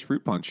Father's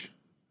Fruit Punch.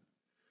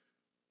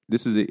 I'm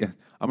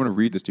going to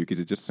read this to you because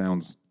it just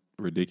sounds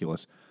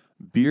ridiculous.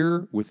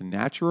 Beer with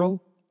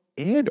natural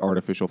and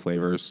artificial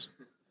flavors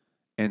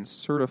and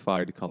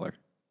certified color.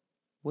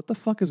 What the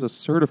fuck is a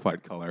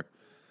certified color?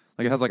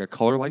 Like it has like a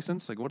color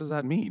license? Like what does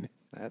that mean?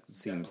 That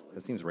seems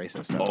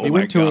racist. Oh He my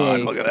went to god,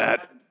 a- look at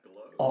that.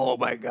 Oh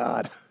my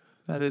god.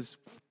 That is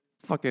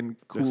fucking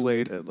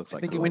Kool-Aid. It looks I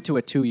like think he went to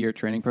a 2-year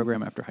training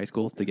program after high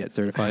school to get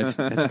certified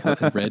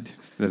as red.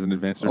 There's an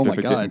advanced Oh my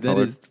certificate in god, that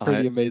color. is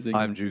pretty amazing.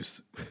 I'm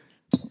juice.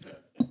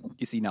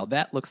 You see, now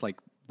that looks like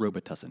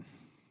Robitussin.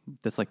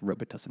 That's like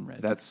Robitussin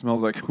red. That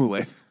smells like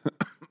Kool-Aid.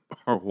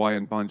 Or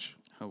Hawaiian Punch.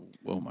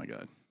 Oh my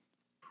god.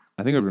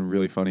 I think it would have been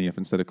really funny if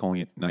instead of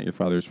calling it Not Your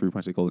Father's Fruit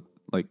Punch, they called it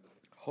like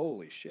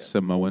Holy shit.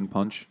 Samoan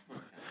Punch.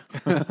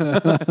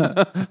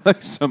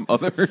 Like some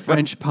other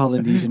French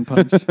Polynesian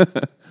punch.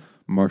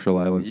 Marshall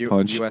Islands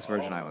Punch. U.S.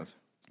 Virgin Islands.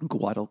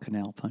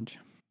 Guadalcanal punch.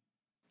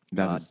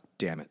 That God is-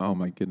 damn it. oh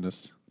my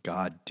goodness.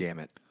 God damn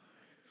it.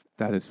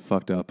 That is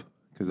fucked up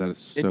because that is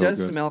so It does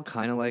good. smell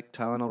kind of like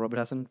Tylenol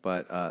Robitussin,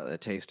 but the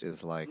taste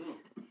is like,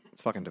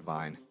 it's fucking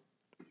divine.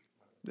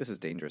 This is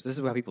dangerous. This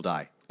is how people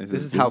die.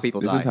 This is how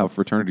people die. This is how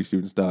fraternity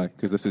students die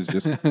because this is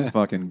just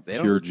fucking They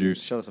pure don't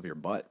juice. Shove this up your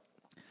butt.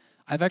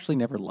 I've actually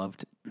never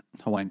loved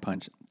Hawaiian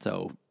punch,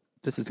 so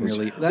this is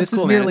merely That's this cool,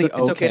 is man. merely It's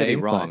okay to be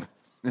but- wrong.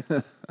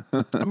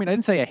 I mean, I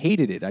didn't say I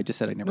hated it. I just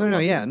said I never. No,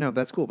 loved yeah, it. no,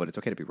 that's cool, but it's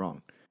okay to be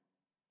wrong.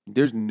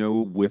 There's no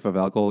whiff of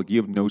alcohol. Like,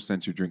 you have no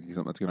sense you're drinking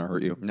something that's going to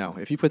hurt you. No,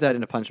 if you put that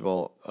in a punch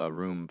bowl, a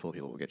room full of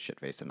people will get shit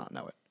faced and not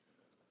know it.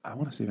 I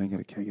want to see if I can get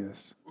a keg of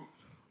this.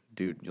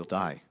 Dude, you'll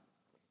die.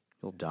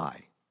 You'll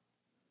die.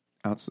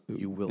 Outside,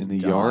 You will in the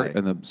die. yard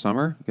in the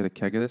summer. Get a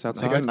keg of this Like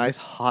outside. a nice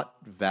hot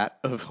vat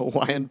of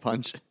Hawaiian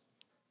punch.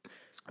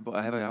 But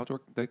I have an outdoor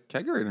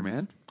kegerator,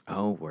 man.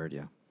 Oh, word,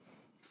 yeah.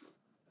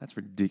 That's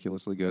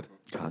ridiculously good.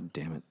 God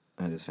damn it.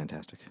 That is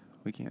fantastic.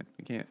 We can't.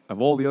 Of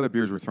all the other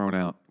beers we're throwing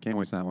out, can't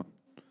waste that one.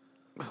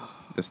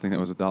 This thing that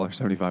was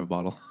 $1.75 a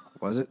bottle.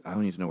 Was it? I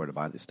don't need to know where to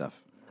buy this stuff.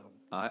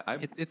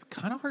 It's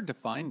kind of hard to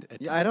find.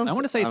 At Yeah, I times. don't. I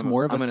want to say it's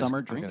more of a summer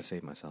I'm drink. gonna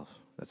save myself.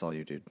 That's all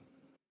you, dude.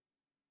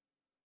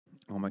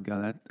 Oh my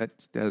god, that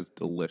is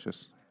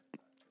delicious.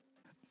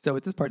 So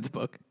at this part of the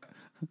book,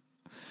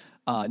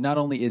 not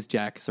only is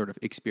Jack sort of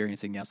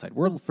experiencing the outside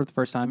world for the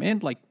first time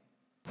and like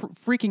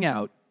freaking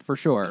out for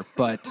sure,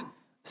 but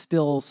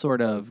still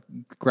sort of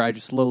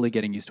gradually, slowly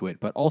getting used to it.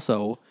 But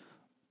also,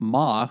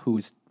 Ma,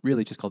 who's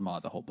really just called Ma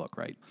the whole book,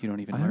 right? You don't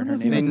even learn her know if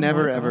name. They Like it's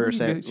never not- ever she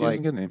say doesn't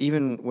like get a name.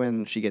 even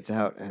when she gets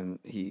out and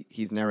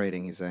he's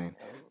narrating, he's saying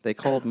they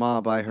called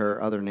Ma by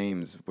her other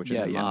names, which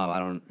Yeah, isn't yeah. Ma. I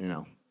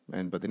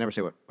don't, but they never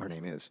say what her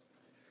name is.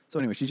 So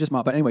anyway, she's just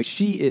Ma. But anyway,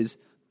 she is,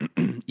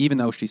 even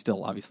though she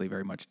still obviously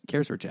very much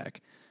cares for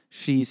Jack,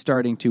 she's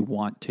starting to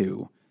want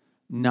to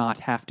not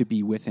have to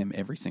be with him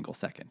every single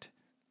second.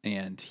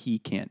 And he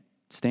can't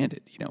stand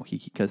it,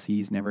 because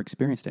he's never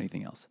experienced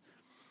anything else.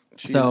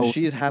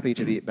 She's happy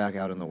to be back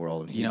out in the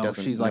world, and he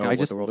doesn't she's know like, what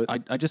I the world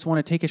is. just want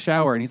to take a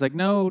shower, and he's like,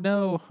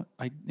 no,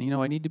 I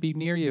need to be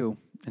near you,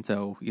 and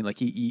so he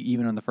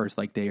even on the first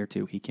day or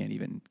two, he can't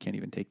even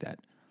take that.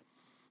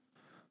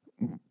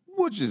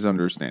 Which is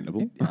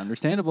understandable.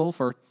 Understandable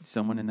for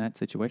someone in that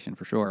situation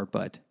for sure,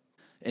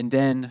 and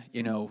then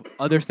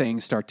other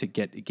things start to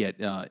get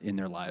in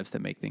their lives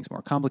that make things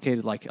more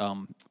complicated, like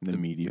The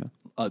media.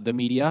 the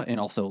media and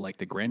also like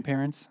the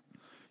grandparents,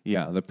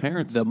 Yeah, the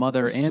parents. the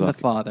mother and the suck.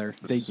 father.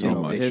 They so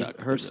do. much. They Her suck.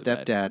 They're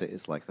really bad. stepdad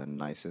is like the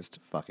nicest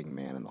fucking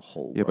man in the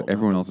whole Yeah, world. but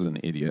everyone else is an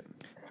idiot.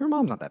 Her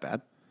mom's not that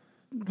bad.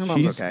 Her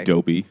mom's She's okay.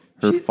 dopey.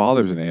 Her She-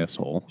 father's an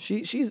asshole.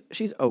 She's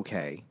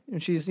okay,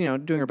 and she's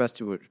doing her best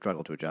to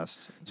struggle to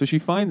adjust. So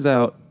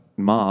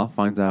Ma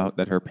finds out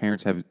that her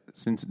parents have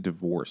since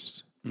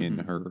divorced in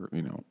her,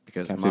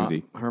 Because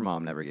captivity. her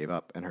mom never gave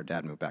up, and her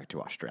dad moved back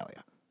to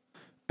Australia.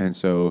 And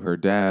so her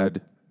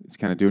dad is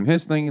kind of doing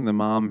his thing, and the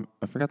mom,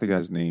 I forgot the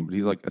guy's name, but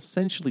he's like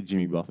essentially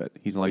Jimmy Buffett.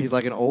 He's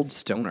like an old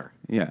stoner.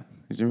 yeah,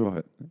 he's Jimmy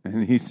Buffett. And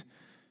I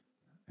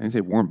didn't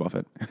say Warren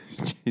Buffett.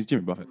 He's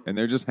Jimmy Buffett. And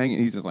they're just hanging.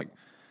 He's just like,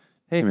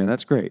 hey, man,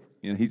 that's great.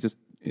 He's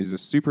a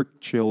super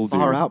chill dude.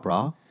 Far out,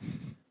 brah.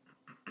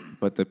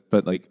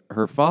 But like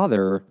her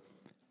father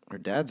Her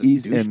dad's a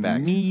is douchebag.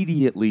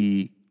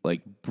 immediately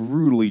like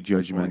brutally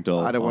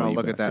judgmental. I don't want on to you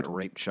look at that bastard.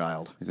 raped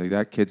child. He's like,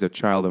 that kid's a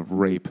child of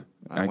rape.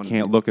 I wouldn't-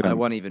 can't look at I him. don't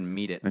want to even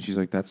meet it. And she's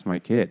like, that's my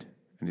kid.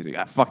 And he's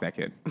like, fuck that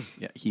kid.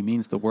 Yeah, he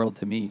means the world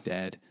to me,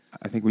 Dad.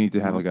 I think we need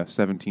to have like a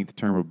 17th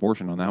term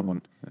abortion on that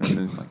one. And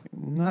then it's like,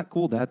 not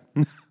cool, Dad.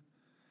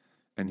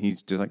 And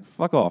he's just like,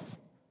 fuck off.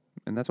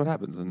 And that's what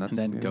happens. And that's And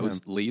then the end of him.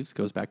 leaves,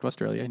 goes back to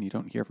Australia, and you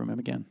don't hear from him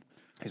again.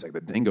 He's like, the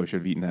dingo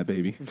should have eaten that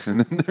baby. And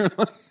then they're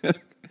like,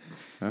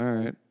 all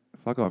right,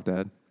 fuck off,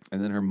 Dad.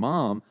 And then her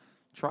mom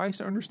tries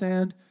to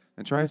understand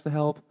and tries to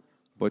help,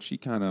 but she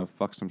kind of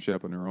fucks some shit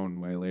up in her own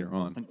way later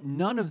on.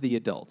 None of the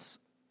adults,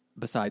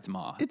 besides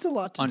Ma, It's a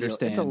lot to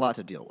understand. It's a lot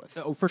to deal with.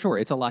 Oh, for sure,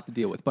 it's a lot to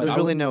deal with. But There's I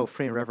really would- no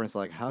frame of reference.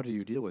 Like, how do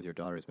you deal with your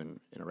daughter who's been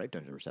in a rape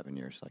dungeon for 7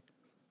 years? Like,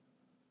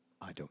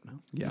 I don't know.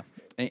 Yeah,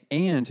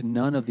 and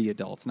none of the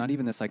adults, not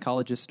even the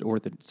psychologists or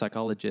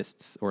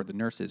the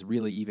nurses,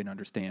 really even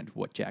understand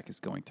what Jack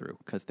is going through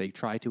because they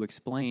try to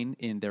explain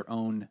in their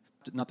own,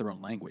 not their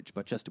own language,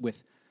 but just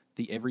with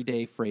the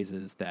everyday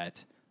phrases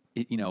that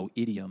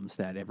idioms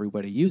that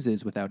everybody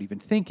uses without even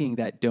thinking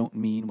that don't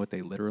mean what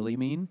they literally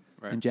mean.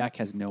 Right. And Jack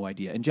has no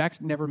idea. And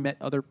Jack's never met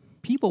other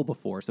people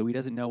before, so he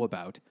doesn't know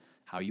about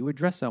how you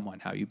address someone,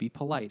 how you be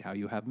polite, how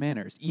you have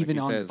manners, even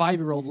on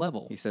 5-year-old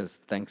level. He says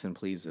thanks and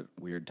please at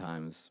weird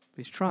times.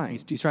 He's trying.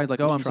 He's trying like,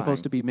 I'm trying.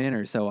 supposed to be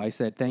manners, so I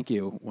said thank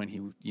you when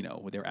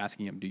when they were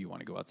asking him, do you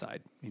want to go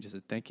outside? He just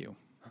said thank you.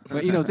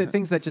 But the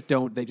things that just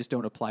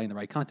don't apply in the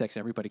right context.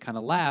 Everybody kind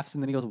of laughs,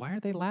 and then he goes, "Why are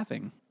they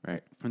laughing?"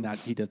 Right. And that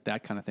he does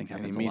that kind of thing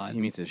happens And a lot. he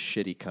meets his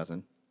shitty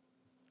cousin,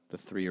 the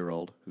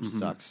 3-year-old who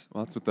sucks.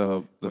 Well, that's what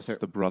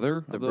the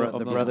brother The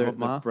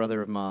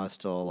brother of Ma is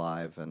still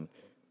alive, and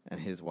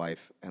his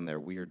wife and their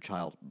weird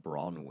child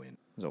Bronwyn.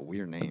 It's a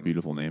weird name.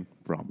 Beautiful name,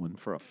 Bronwyn.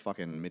 For a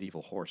fucking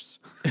medieval horse.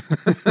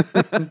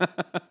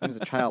 There's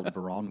a child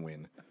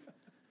Bronwyn.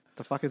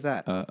 The fuck is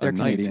that? They're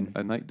Canadian.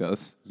 A knight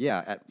does.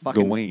 Yeah, at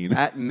fucking Gawain.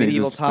 at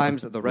medieval Is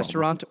times, the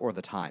restaurant or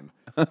the time.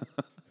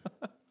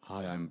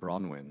 Hi, I'm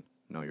Bronwyn.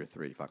 No, you're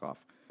 3. Fuck off.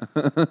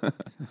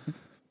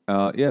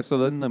 Yeah. So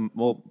then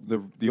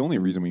the only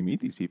reason we meet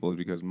these people is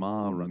because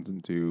Ma runs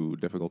into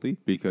difficulty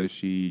because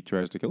she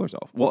tries to kill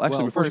herself. Well,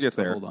 actually, before she gets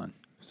there, hold on.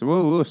 So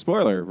whoa,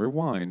 spoiler,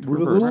 rewind,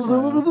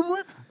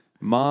 reverse.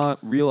 Ma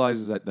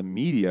realizes that the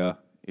media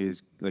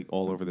is like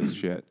all over this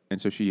shit,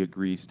 and so she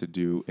agrees to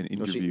do an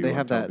interview. They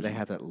have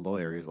television. that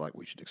lawyer who's like,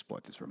 we should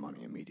exploit this for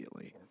money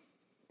immediately.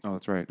 Oh,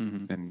 that's right.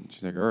 And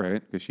she's like, all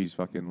right, because she's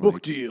fucking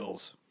Book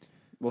deals.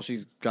 Well,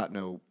 she's got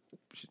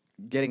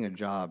getting a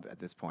job at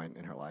this point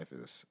in her life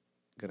is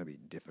going to be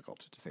difficult,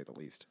 to say the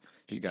least.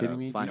 She's got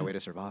to find a way to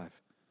survive.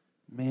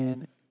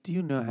 Man, do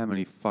you know how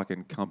many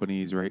fucking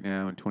companies right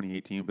now in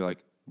 2018 would be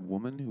like,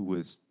 woman who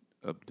was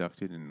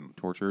abducted and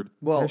tortured?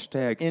 Well,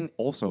 hashtag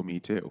also me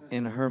too.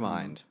 In her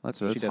mind, let's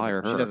she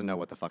hire her. She doesn't know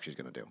what the fuck she's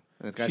going to do.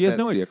 And this guy she has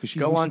no idea because she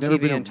go on never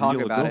TV been and talk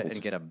real about adult. it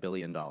and get $1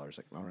 billion.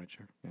 Like, all right,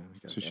 sure.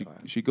 Yeah. So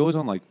she goes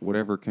on like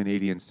whatever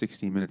Canadian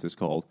 60 Minutes is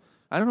called.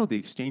 I don't know what the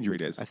exchange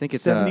rate is. I think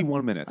it's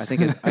 71 minutes. I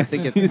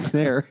think it's she's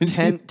there.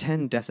 10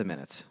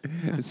 deciminutes.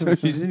 So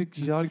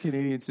she's on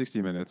Canadian 60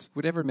 Minutes.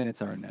 Whatever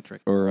minutes are in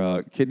metric.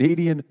 Or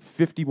Canadian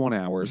 51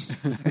 hours.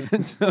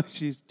 And so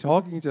she's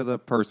talking to the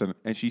person,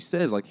 and she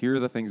says, like, here are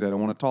the things I don't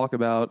want to talk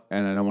about,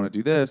 and I don't want to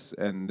do this,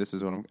 and this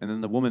is what I'm... And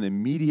then the woman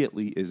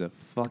immediately is a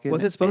fucking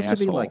Was it supposed to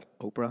be asshole. like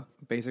Oprah,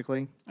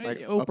 basically? Like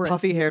Oprah- a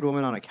puffy-haired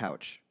woman on a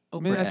couch. I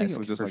mean, I think it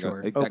was just for like,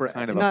 sure. that Oprah,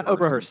 kind of not a Oprah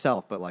person.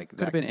 herself, but like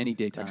Could have been any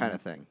daytime that kind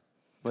of thing.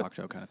 talk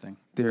show kind of thing.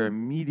 They're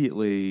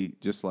immediately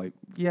just like,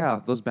 yeah,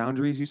 those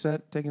boundaries you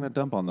set, taking a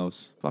dump on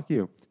those. Fuck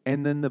you.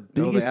 And then the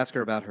biggest... they ask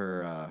her about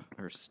her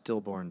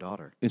stillborn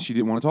daughter. And she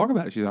didn't want to talk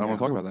about it. She said, I don't want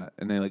to talk about that.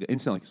 And they like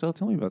instantly, so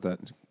tell me about that.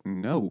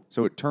 No.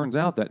 So it turns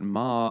out that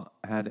Ma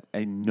had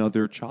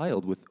another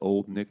child with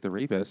old Nick the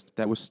rapist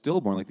that was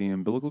stillborn. Like the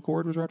umbilical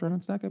cord was wrapped around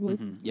its neck, I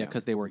believe. Yeah,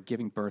 because they were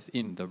giving birth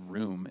in the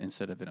room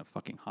instead of in a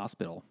fucking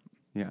hospital.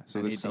 Yeah. So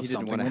And this, he didn't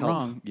Something wanna went help.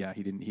 wrong. Yeah,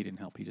 he didn't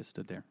help. He just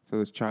stood there. so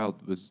this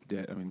child was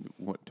dead. I mean,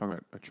 talking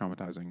about a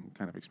traumatizing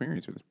kind of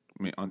experience with this.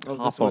 I mean, on top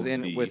This was of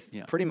in the... with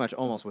Yeah. pretty much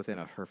almost within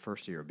her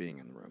first year of being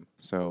in the room,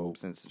 So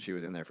since she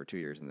was in there for 2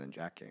 years and then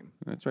Jack came.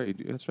 that's right.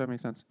 That's right.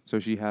 Makes sense. So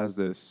she has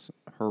this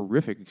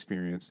horrific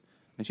experience,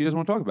 and she doesn't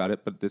want to talk about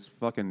it. But this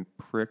fucking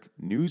prick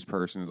news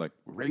person is like,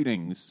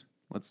 ratings.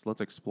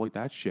 Let's exploit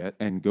that shit,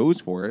 and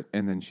goes for it.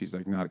 And then she's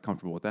like not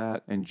comfortable with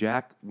that. And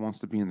Jack wants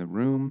to be in the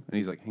room, and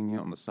he's like hanging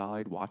out on the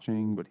side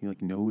watching, but he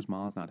like knows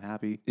Ma's not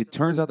happy. It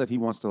turns out that he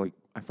wants to like,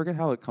 I forget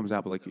how it comes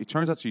out, but like it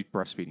turns out she's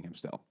breastfeeding him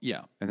still.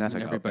 Yeah. And that's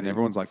like, everybody and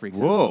everyone's like, freaks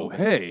out a whoa, little bit.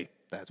 hey,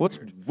 That's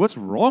weird. what's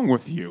wrong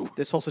with you?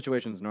 This whole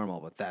situation's normal,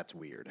 but that's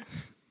weird.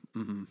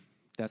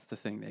 That's the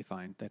thing they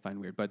find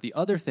weird. But the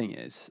other thing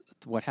is,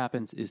 what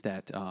happens is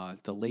that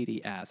the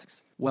lady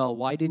asks, well,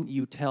 why didn't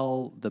you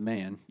tell the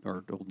man,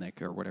 or old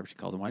Nick, or whatever she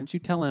calls him, why didn't you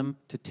tell him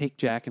to take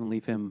Jack and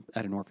leave him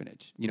at an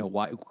orphanage? You know,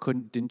 why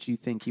didn't you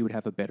think he would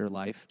have a better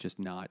life just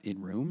not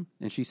in room?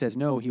 And she says,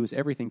 no, he was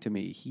everything to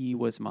me. He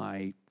was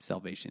my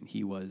salvation.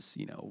 He was,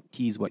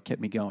 he's what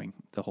kept me going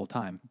the whole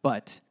time.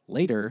 But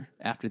later,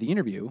 after the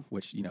interview,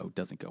 which,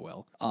 doesn't go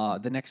well,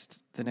 the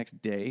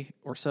next day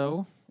or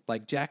so,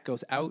 like Jack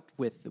goes out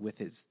with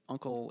his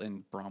uncle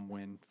and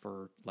Bromwyn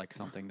for like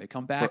something. They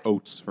come back For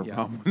oats, for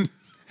Yeah. Bromwyn.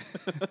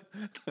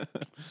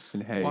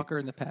 And hey, Walker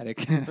in the paddock.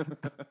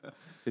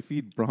 they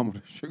feed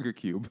Bromwyn a sugar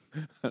cube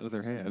out of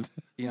their hand,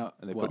 and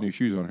they well, put new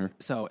shoes on her.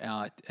 So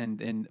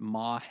and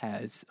Ma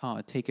has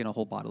taken a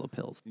whole bottle of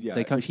pills. Yeah.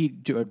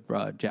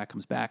 Jack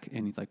comes back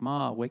and he's like,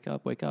 Ma, wake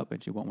up,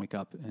 and she won't wake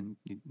up. And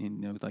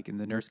and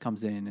the nurse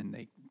comes in and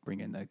they bring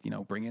in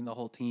the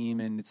whole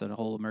team, and it's a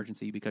whole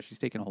emergency because she's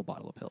taken a whole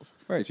bottle of pills.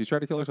 Right, she's tried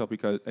to kill herself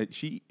because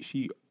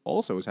she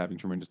also is having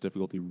tremendous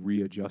difficulty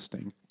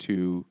readjusting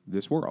to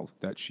this world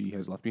that she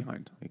has left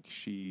behind. Like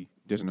she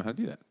doesn't know how to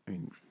do that. I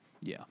mean,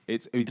 Yeah.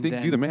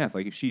 do the math.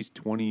 Like if she's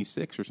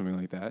 26 or something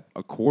like that,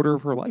 a quarter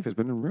of her life has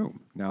been in a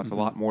room. Now it's a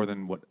lot more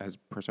than what has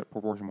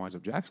proportion wise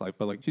of Jack's life,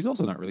 but like she's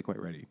also not really quite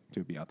ready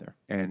to be out there.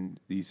 And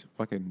these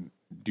fucking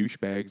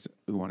douchebags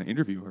who want to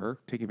interview her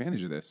take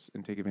advantage of this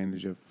and take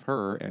advantage of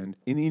her, and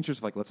in the interest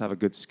of like, let's have a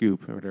good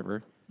scoop or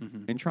whatever,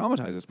 and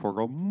traumatize this poor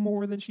girl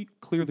more than she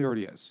clearly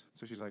already is.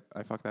 So she's like,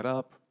 I fucked that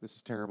up. This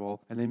is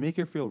terrible. And they make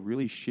her feel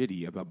really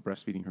shitty about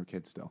breastfeeding her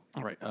kid still.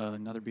 All right,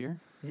 another beer?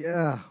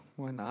 Yeah,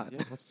 why not?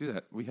 Yeah, let's do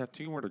that. We have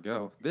 2 more to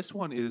go. This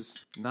one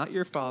is Not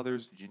Your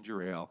Father's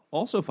Ginger Ale,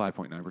 also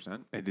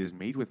 5.9%. It is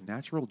made with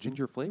natural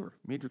ginger flavor,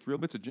 made with real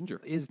bits of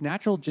ginger. Is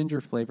natural ginger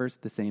flavors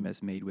the same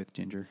as made with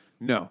ginger?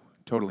 No,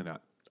 totally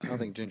not. I don't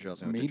think ginger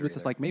ale's no Made ginger with either.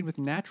 it's like made with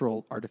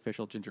natural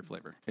artificial ginger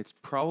flavor. It's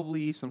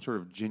probably some sort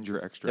of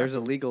ginger extract. There's a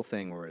legal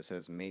thing where it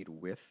says made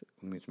with,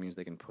 which means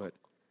they can put,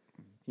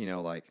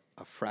 like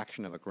a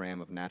fraction of a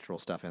gram of natural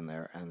stuff in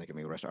there, and they can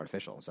make the rest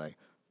artificial and say,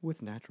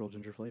 with natural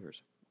ginger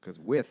flavors. Because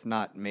with,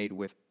 not made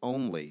with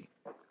only.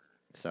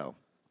 So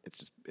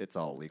it's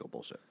all legal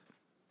bullshit.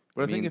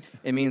 But I think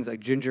it means a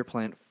ginger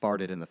plant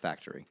farted in the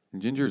factory.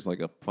 ginger is like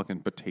a fucking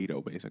potato,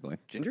 basically.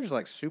 Ginger's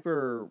like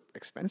super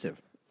expensive.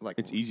 Like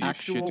It's easy as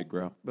shit to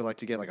grow. But like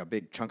to get like a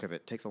big chunk of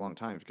it takes a long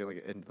time to get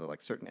like into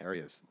like certain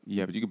areas.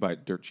 Yeah, but you can buy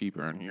it dirt cheap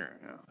around here.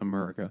 Yeah.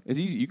 America. It's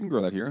easy. You can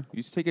grow that here.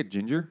 You just take a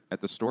ginger at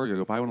the store. You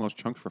go buy one of those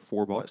chunks for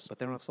 $4 But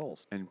they don't have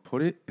souls. and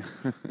put it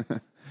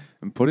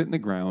and put it in the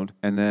ground,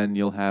 and then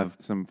you'll have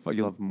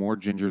more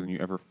ginger than you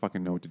ever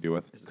fucking know what to do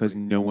with because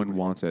no one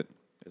wants it.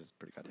 It's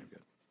pretty goddamn good.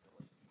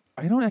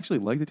 I don't actually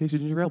like the taste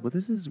of ginger ale, but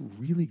this is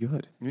really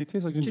good. I mean, it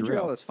tastes like Ginger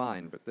ale is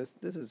fine, but this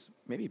is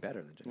maybe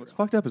better than ginger What's ale.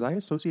 fucked up is I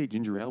associate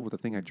ginger ale with the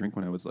thing I drink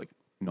when I was like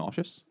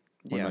nauseous.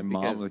 When Yeah, my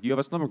mom because was like, "You have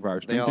a stomach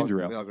virus, They drink all, ginger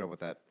we ale." all grew up with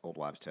that old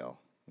wives' tale.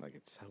 Like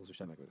it settles your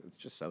stomach. It's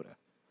just soda.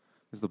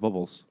 It's the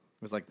bubbles.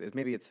 It was like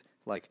maybe it's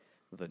like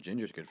the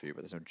ginger's good for you,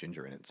 but there's no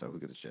ginger in it, so who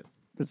gives a shit?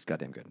 But it's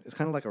goddamn good. It's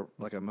kind of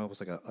almost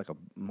like a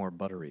more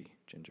buttery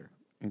ginger.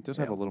 It does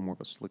have a Ale. little more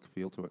of a slick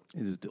feel to it.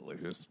 It is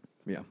delicious.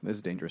 Yeah, this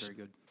is dangerous. Very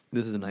good.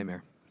 This is a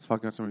nightmare. It's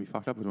fucking got somebody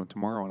fucked up with one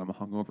tomorrow, and I'm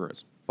hungover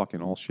as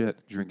fucking all shit,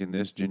 drinking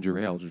this ginger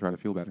ale to try to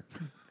feel better.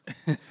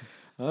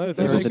 It's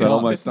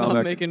it's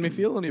not making me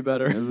feel any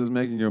better. This is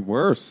making it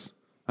worse.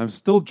 I'm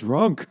still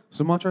drunk.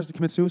 So mom tries to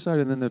commit suicide,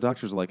 and then the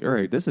doctor's like, "All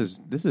right, this is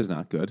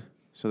not good."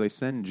 So they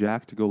send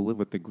Jack to go live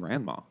with the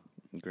grandma,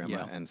 Grandma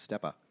Yeah. and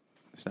Stepa.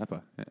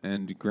 Stepa.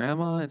 And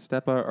grandma and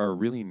Stepa are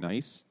really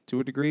nice to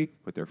a degree,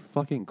 but they're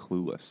fucking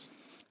clueless.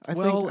 I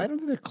Well, don't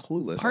think they're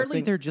clueless. I Partly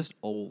think they're just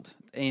old,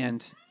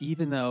 and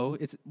even though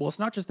it's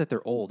not just that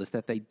they're old, it's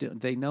that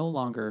they no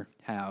longer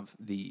have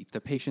the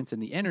patience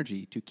and the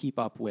energy to keep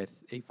up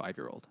with a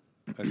 5-year-old.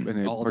 And a all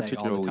day, all the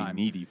particularly time.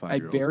 needy A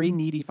 5-year-old. very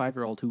needy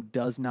 5-year-old who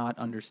does not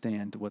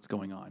understand what's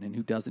going on and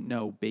who doesn't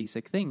know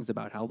basic things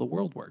about how the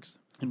world works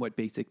and what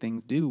basic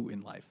things do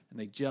in life. And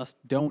they just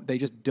don't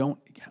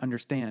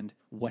understand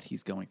what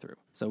he's going through.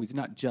 So he's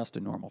not just a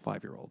normal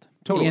 5-year-old.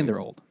 Totally. And they're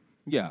old.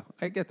 Yeah,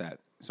 I get that.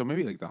 So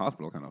maybe like the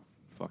hospital kind of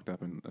fucked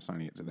up in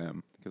assigning it to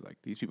them because like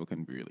these people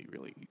can be really,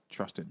 really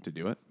trusted to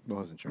do it. well,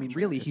 his I insurance mean,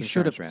 really, ran- he his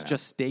should insurance have ran out.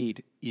 just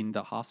stayed in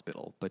the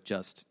hospital, but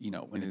just, in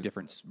a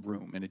different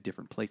room, in a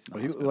different place in the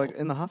Well, he, hospital. like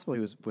in the hospital, he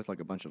was with like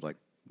a bunch of like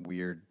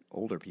weird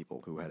older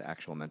people who had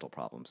actual mental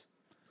problems.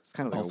 It's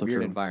kind of like Also a weird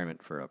true.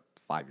 environment for a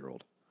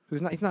 5-year-old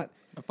who's not. He's not.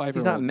 A 5-year-old,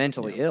 He's not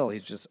mentally yeah. ill.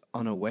 He's just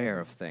unaware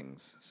of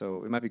things.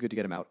 So it might be good to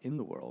get him out in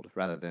the world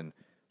rather than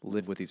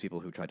live with these people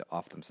who tried to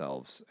off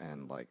themselves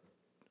and like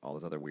all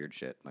this other weird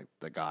shit, like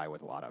the guy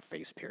with a lot of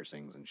face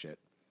piercings and shit.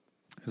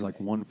 It's like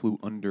one flew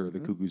under the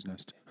cuckoo's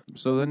nest.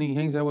 So then he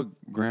hangs out with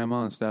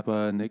grandma and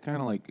Stepa, and they kind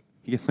of like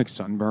he gets like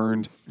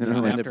sunburned. And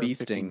they're like, a After bee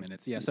 15 sting.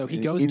 minutes. Yeah, so he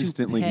And goes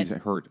instantly to he's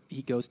pet, hurt.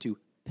 He goes to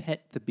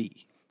pet the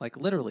bee. Like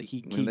literally,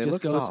 he When they just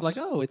look goes soft. like,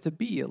 "Oh, it's a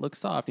bee. It looks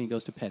soft." And he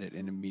goes to pet it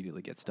and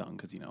immediately gets stung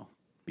because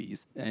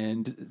bees.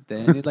 And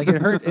then it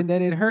hurt, and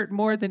then it hurt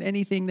more than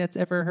anything that's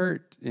ever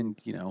hurt. And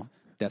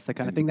that's the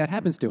kind of thing that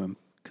happens to him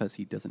because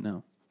he doesn't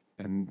know.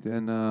 and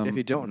then If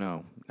you don't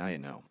know, now you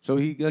know. so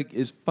he like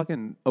is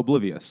fucking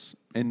oblivious,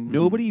 and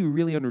nobody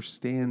really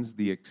understands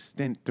the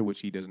extent to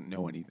which he doesn't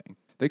know anything.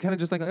 They kind of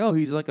just think, like, oh,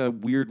 he's like a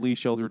weirdly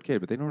sheltered kid,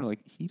 but they don't like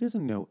he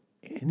doesn't know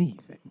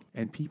anything,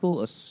 and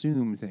people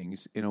assume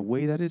things in a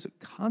way that is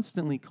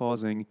constantly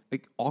causing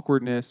like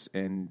awkwardness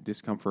and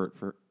discomfort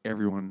for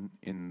everyone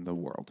in the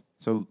world.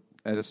 So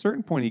at a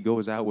certain point, he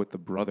goes out with the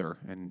brother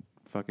and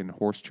fucking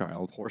horse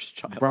child,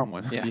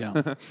 Bronwyn.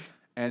 Yeah.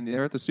 And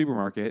they're at the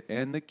supermarket,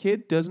 and the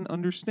kid doesn't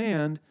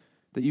understand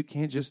that you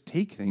can't just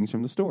take things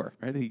from the store,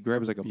 right? He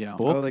grabs like a Yeah.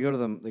 book. Oh, they go to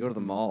the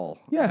mall.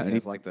 Yeah, and and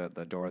it's like the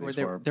door of the Or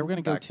store. they were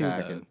gonna go to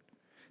backpack the and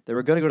they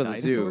were going to go to the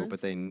zoo, dinosaurs?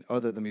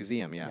 but the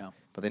museum, yeah. Yeah.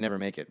 But they never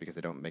make it because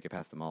they don't make it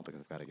past the mall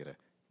because they've got to get a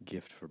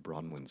gift for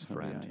Bronwyn's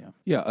friend. Yeah.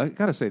 Yeah, I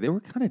gotta say, they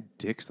were kind of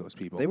dicks, those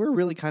people. They were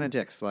really kind of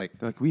dicks. Like,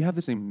 They're like, we have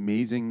this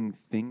amazing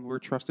thing we're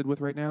trusted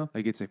with right now.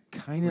 Like, it's a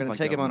kind we're of going like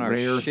to take a him on our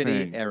rare shitty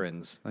thing.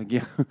 errands. Like,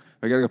 yeah,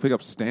 I gotta go pick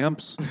up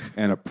stamps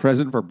and a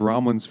present for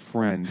Bronwyn's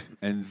friend,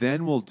 and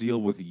then we'll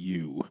deal with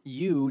you.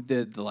 You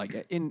did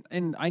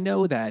and I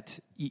know that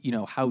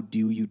how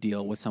do you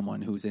deal with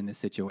someone who's in this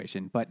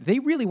situation, but they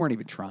really weren't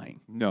even trying.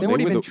 No, they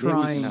weren't were even the- they were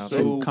trying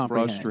so to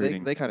comprehend.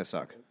 frustrating. They kind of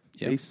suck.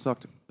 Yeah. They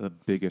sucked the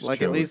biggest. Like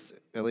shows.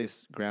 at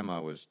least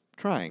Grandma was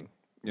trying,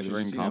 Yeah, they're She's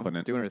very just,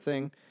 incompetent. doing her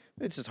thing.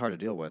 It's just hard to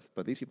deal with.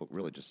 But these people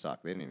really just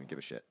suck. They didn't even give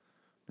a shit.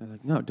 They're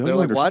like, no, don't They're you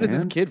like, why does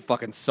this understand? kid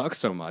fucking suck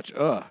so much?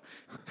 Ugh.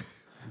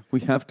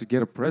 We have to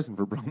get a present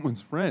for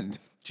Bronwyn's friend.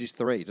 She's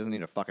 3. She doesn't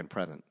need a fucking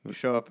present. You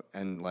show up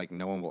and like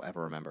no one will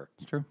ever remember.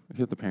 It's true.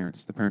 Except the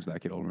parents. The parents of that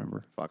kid will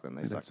remember. Fuck them.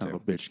 They That suck son too.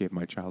 of a bitch gave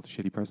my child a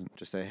shitty present.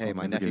 Just say, hey, I'll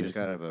my never nephew get just it.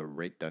 got out of a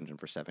rape dungeon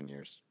for 7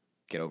 years.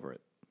 Get over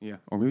it. Yeah.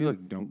 Or maybe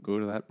like don't go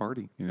to that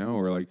party,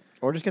 or like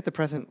Or just get the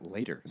present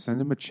later. send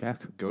him a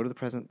check. Go to the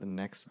present the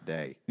next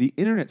day. The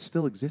internet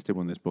still existed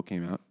when this book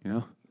came out,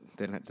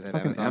 Did they have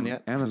Fucking Amazon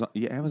yet? Amazon,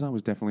 yeah, Amazon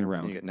was definitely Can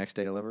around. you get next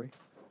day delivery?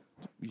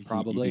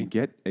 Probably. You can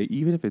get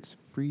even if it's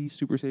free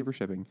Super Saver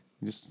shipping.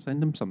 You just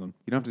send them something.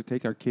 You don't have to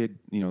take our kid,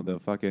 the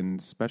fucking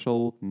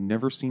special,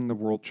 never seen the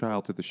world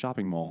child to the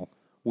shopping mall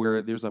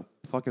where there's a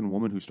fucking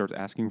woman who starts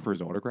asking for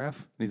his autograph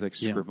and he's like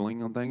Yeah.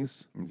 scribbling on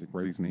things. And he's like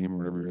writing his name or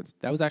whatever it is.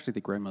 That was actually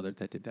the grandmother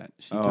that did that.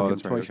 She Oh, took him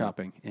that's toy right, okay.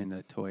 shopping in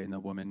the toy, and the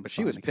woman. But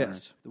she behind was the counter-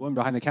 pissed. The woman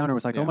behind the counter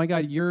was like, Yeah. "Oh my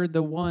god, you're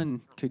the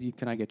one.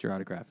 Can I get your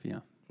autograph?" Yeah.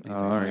 And he's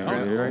like, all right, "Oh, all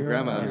right, yeah." all right.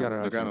 Grandma, I got it, the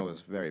okay. grandma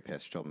was very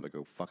pissed. She told them to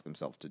go fuck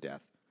themselves to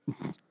death.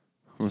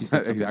 Was said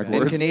that something exact bad. And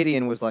words?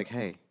 Canadian was like,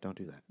 hey, don't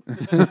do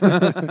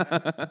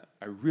that.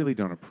 I really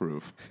don't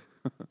approve.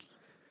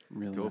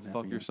 Really Go not fuck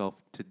happy. yourself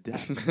to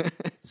death.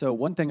 So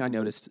one thing I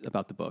noticed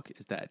about the book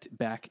is that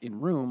back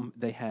in Room,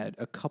 they had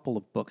a couple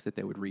of books that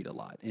they would read a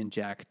lot. And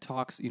Jack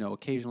talks,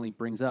 occasionally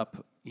brings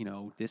up,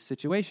 this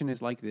situation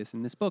is like this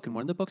in this book. And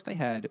one of the books they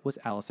had was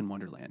Alice in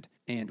Wonderland.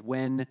 And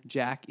when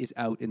Jack is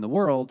out in the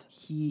world,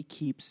 he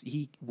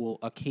will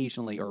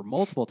occasionally or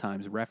multiple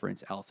times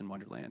reference Alice in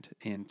Wonderland.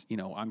 And,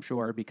 I'm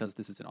sure because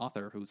this is an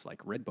author who's like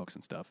read books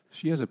and stuff.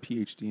 She has a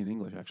PhD in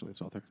English, actually,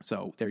 this author.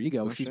 So there you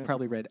go. She's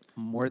probably read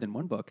more than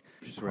one book.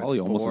 She's read Probably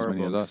almost as 4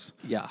 many as books. us.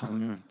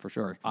 Yeah, for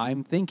sure.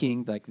 I'm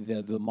thinking like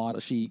the model.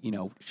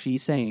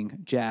 She's saying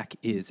Jack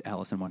is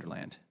Alice in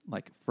Wonderland.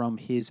 Like from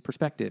his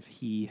perspective,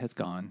 he has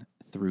gone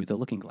through the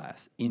looking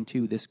glass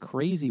into this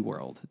crazy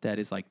world that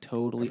is like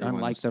totally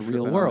unlike Everyone's the real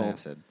tripping on world.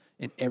 acid.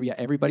 And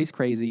everybody's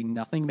crazy.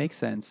 Nothing makes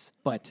sense,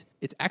 but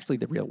it's actually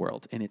the real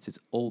world, and it's his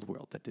old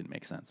world that didn't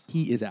make sense.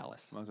 He is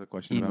Alice. Well, that's a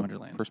question in about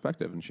Wonderland.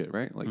 perspective and shit,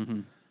 right? Like,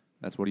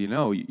 that's what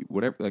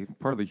whatever. Like,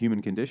 part of the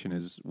human condition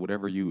is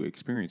whatever you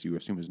experience, you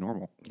assume is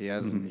normal. He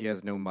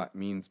has no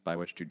means by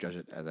which to judge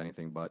it as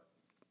anything but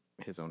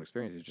his own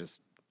experience. He's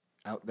just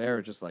out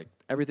there, just like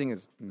everything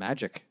is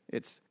magic.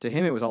 It's to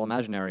him, it was all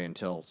imaginary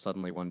until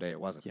suddenly one day it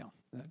wasn't. Yeah.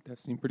 That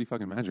seemed pretty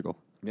fucking magical.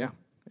 Yeah.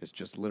 It's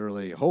just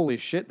literally, holy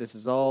shit, this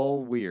is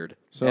all weird.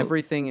 So-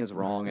 Everything is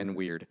wrong and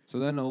weird. So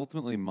then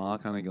ultimately, Ma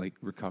kind of like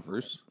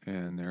recovers,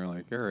 and they're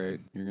like, "All right,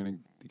 you're gonna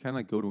kind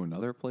of go to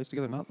another place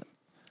together." Not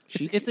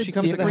It's a she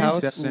comes to the different house.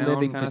 Step down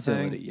living kinda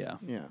facility. thing? Yeah.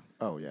 Yeah.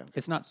 Oh, yeah.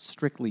 It's not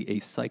strictly a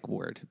psych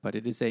ward, but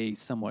it is a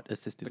somewhat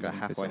assisted It's like a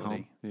living halfway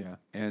facility. yeah.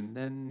 And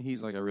then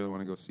he's like, "I really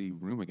want to go see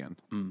Room again,"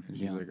 and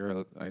she's yeah. like,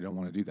 "I don't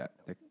want to do that."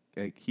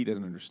 Like, he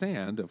doesn't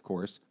understand, of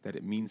course, that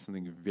it means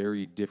something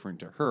very different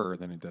to her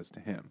than it does to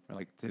him.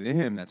 Like, to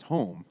him, that's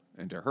home,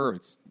 and to her,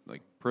 it's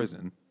like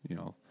prison,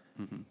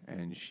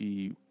 And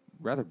she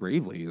rather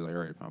bravely is like,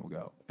 "All right, fine, we'll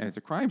go." And it's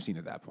a crime scene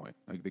at that point.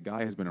 Like, the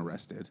guy has been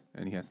arrested,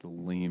 and he has the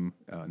lame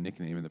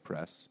nickname in the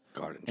press.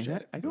 Garden And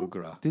shed. that, I don't.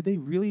 Ugra. Did they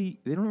really?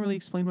 They don't really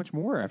explain much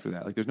more after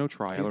that. Like, there's no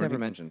trial. He's or never anything.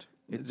 mentioned.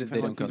 It's They kind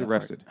of don't like go he's that far.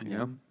 arrested.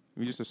 Yeah.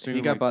 We just assume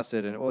He got like,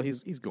 busted, and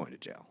he's going to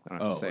jail. I don't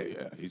have Oh to say.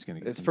 yeah, he's gonna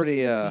get It's some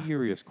pretty,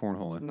 serious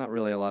cornholing. There's not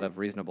really a lot of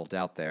reasonable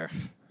doubt there.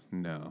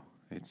 No,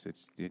 it's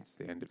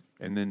the end of.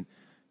 And then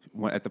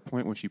at the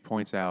point when she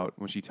points out,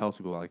 when she tells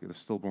people like the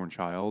stillborn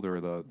child or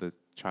the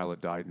child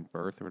that died in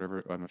birth or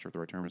whatever, I'm not sure what the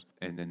right term is,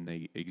 and then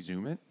they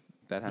exhume it.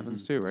 That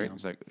happens too, right? Yeah.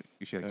 It's like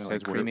she Like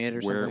says cremate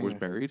or where it something, was or-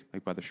 buried,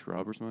 like by the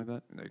shrub or something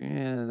like that. Like,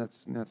 yeah,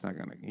 that's not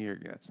gonna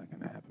that's not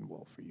gonna happen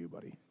well for you,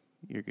 buddy.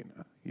 You're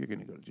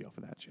gonna go to jail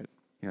for that shit.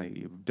 You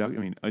abduct.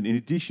 I mean, in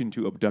addition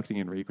to abducting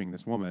and raping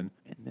this woman,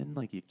 and then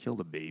like you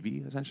killed a baby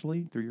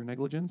essentially through your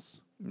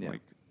negligence. Yeah.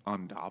 Like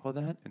on top of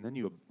that, and then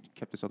you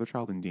kept this other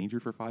child in danger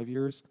for 5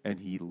 years, and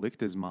he licked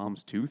his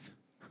mom's tooth.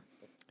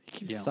 He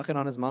keeps Yeah. sucking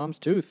on his mom's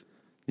tooth.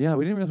 Yeah,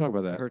 we didn't really talk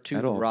about that. Her tooth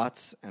at all.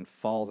 rots and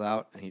falls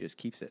out, and he just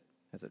keeps it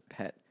as a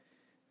pet.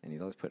 And he's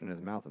always putting it in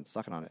his mouth and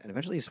sucking on it. And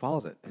eventually he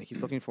swallows it, and he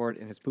keeps looking for it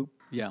in his poop.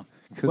 Yeah.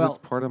 because Well, it's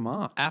part of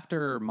Ma.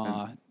 after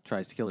Ma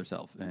tries to kill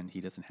herself, and he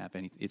doesn't have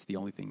any, it's the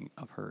only thing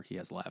of her he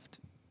has left.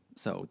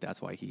 So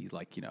that's why he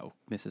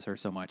misses her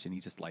so much, and he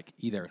just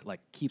either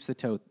keeps the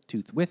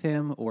tooth with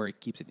him, or he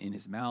keeps it in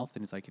his mouth,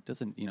 and it's like it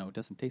doesn't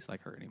taste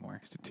like her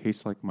anymore. It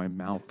tastes like my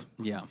mouth.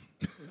 Yeah.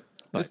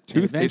 This But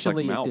tooth tastes like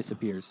eventually mouth. it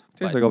disappears.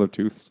 Tastes But like other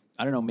tooths.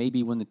 I don't know.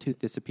 Maybe when the tooth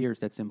disappears,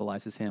 that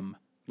symbolizes him.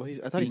 Well,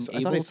 I thought being he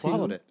able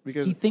swallowed to- it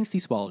because he thinks he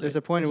swallowed there's it.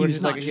 a point He where was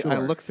he's not like, sure. I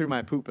looked through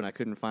my poop and I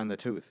couldn't find the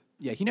tooth.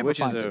 Yeah, he never Which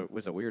finds is it.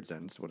 was a weird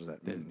sentence. What does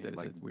that mean? He, That is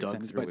like a weird dug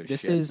sentence, through but his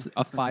this shit. is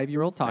a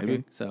 5-year-old talking,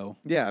 Maybe. so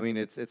Yeah, I mean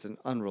it's an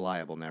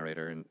unreliable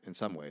narrator in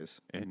some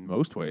ways. In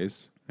most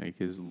ways, like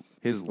his Well,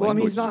 I mean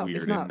language he's not is weird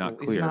he's not, and not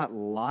he's clear. not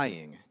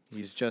lying.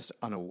 He's just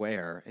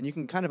unaware, and you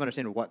can kind of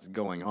understand what's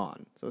going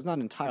on. So it's not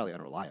entirely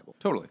unreliable.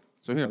 Totally.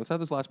 So here, let's have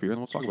this last beer, and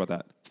we'll talk about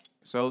that.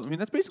 So, I mean,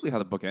 that's basically how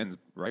the book ends,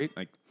 right?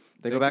 Like,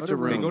 They go back to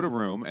room. They go to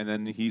room, and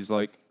then he's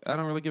like, I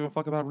don't really give a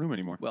fuck about room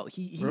anymore. Well,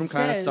 he Room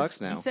kinda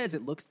sucks now. He says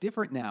it looks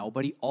different now,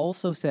 but he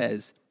also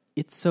says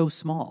it's so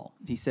small.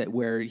 He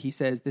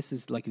says this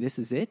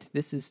is it.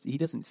 He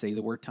doesn't say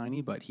the word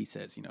tiny, but he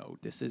says,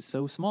 this is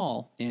so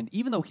small. And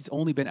even though he's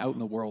only been out in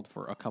the world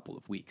for a couple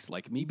of weeks,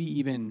 like maybe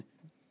even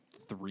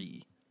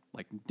 3,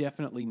 like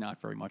definitely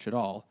not very much at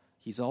all,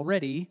 he's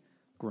already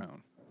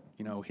grown.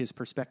 His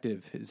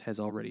perspective has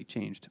already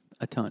changed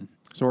a ton.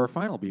 So our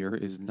final beer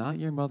is Not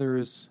Your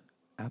Mother's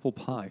Apple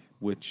Pie,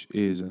 which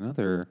is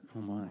another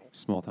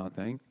small town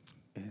thing.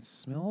 And it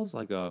smells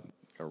like a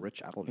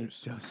rich apple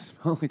juice. It does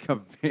smell like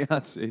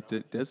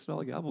it does smell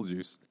like apple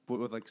juice, but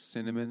with like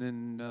cinnamon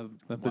and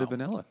a bit of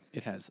vanilla.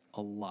 It has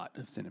a lot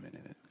of cinnamon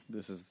in it.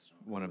 This is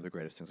one of the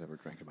greatest things I've ever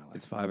drank in my life.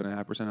 It's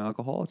 5.5%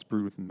 alcohol. It's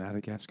brewed with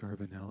Madagascar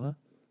vanilla.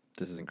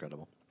 This is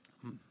incredible.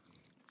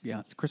 Yeah,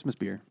 it's Christmas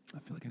beer. I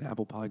feel like an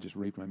apple pie just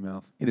raped my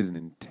mouth. It is an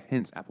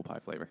intense apple pie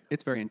flavor.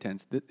 It's very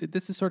intense.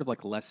 This is sort of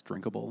like less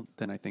drinkable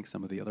than I think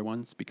some of the other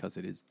ones because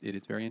it is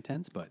very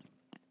intense, but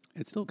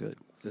it's still good.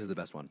 This is the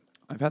best one.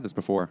 I've had this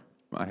before.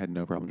 I had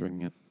no problem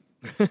drinking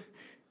it.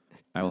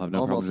 I will have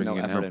no problem Almost drinking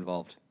no it effort now.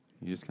 involved.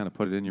 You just kind of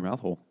put it in your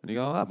mouth hole, and you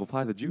go, apple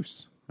pie, the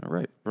juice. All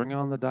right, bring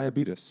on the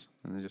diabetes.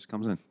 And it just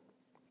comes in.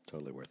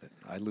 Totally worth it.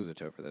 I'd lose a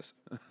toe for this.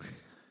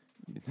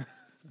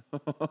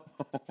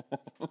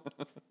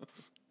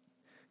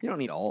 You don't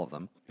need all of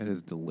them. It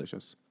is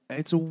delicious.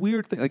 It's a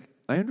weird thing. Like,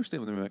 I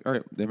understand when they're like, all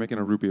right, they're making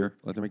a root beer.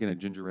 They're making a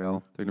ginger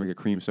ale. They're going to make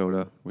a cream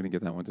soda. We didn't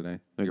get that one today.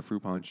 They make a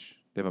fruit punch.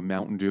 They have a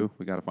Mountain Dew.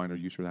 We got to find a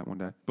use for that one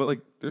day. But, like,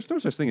 there's no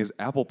such thing as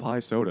apple pie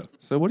soda.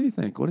 So what do you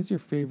think? What is your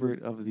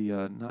favorite of the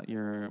not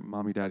your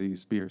mommy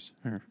daddy's beers?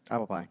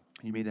 Apple pie.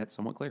 You made that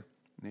somewhat clear.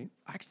 Nate?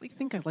 I actually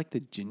think I like the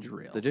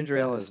ginger ale. The ginger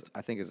ale is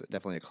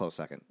definitely a close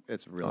second.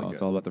 It's really good.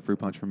 It's all about the fruit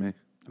punch for me.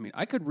 I mean,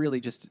 I could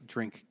really just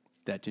drink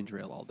that ginger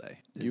ale all day.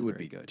 You would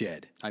very be good.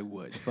 dead. I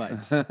would, but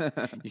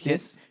You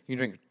can't. You can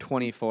drink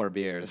 24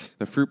 beers.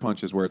 The fruit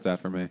punch is where it's at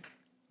for me.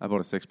 I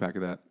bought a 6-pack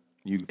of that.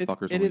 You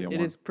fuckers only get one.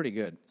 It is pretty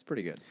good. It's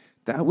pretty good.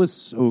 That was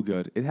so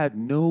good. It had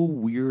no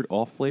weird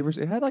off flavors.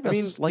 It had like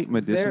a slight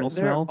medicinal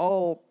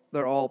smell.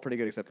 They're all pretty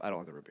good, except I don't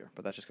like the root beer,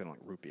 but that's just kind of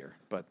like root beer.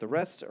 But the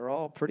rest are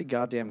all pretty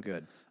goddamn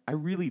good. I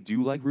really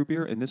do like root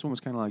beer, and this one was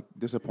kind of like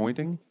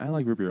disappointing. I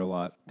like root beer a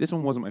lot. This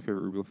one wasn't my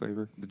favorite root beer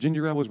flavor. The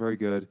ginger ale was very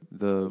good.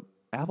 The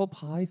apple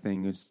pie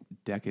thing is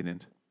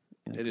decadent.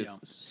 It is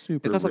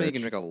super. It's not something you rich.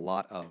 can drink a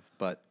lot of,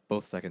 but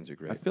both seconds are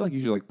great. I feel like you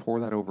should like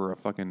pour that over a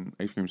fucking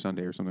ice cream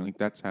sundae or something. Like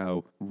that's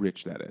how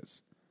rich that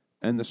is.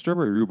 And the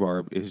strawberry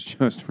rhubarb is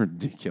just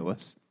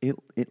ridiculous. It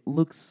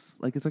looks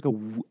like it's like a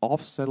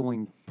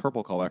off-settling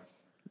purple color.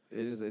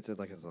 It is. It's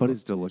like but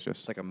it's delicious.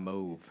 It's like a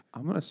mauve.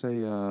 I'm gonna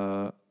say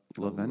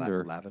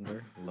lavender.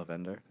 Lavender.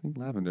 I think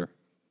lavender.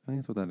 I think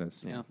that's what that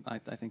is. yeah, I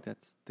think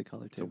that's the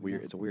color too.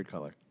 It's a weird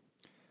color.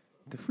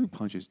 The fruit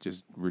punch is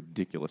just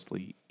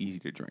ridiculously easy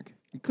to drink.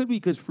 It could be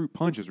because fruit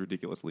punch is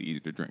ridiculously easy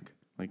to drink.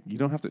 Like you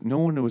don't have to. No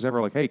one was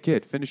ever like, "Hey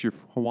kid, finish your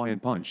Hawaiian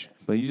punch."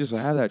 But you just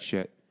have that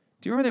shit.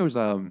 Do you remember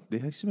there was they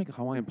used to make a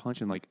Hawaiian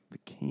punch in like the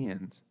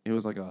cans. It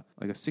was like a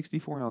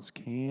 64-ounce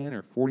can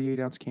or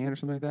 48-ounce can or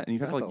something like that, and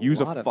you'd have to That's like a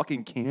use lot a of-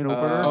 fucking can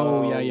opener.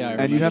 Oh, yeah. I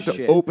And you'd have to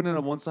Shit. open it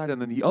on one side, and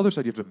then the other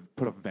side you have to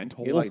put a vent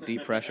hole. You like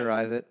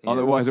depressurize it. you know?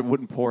 Otherwise, it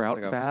wouldn't pour out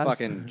like a fast.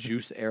 fucking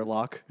juice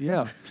airlock.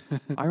 Yeah,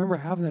 I remember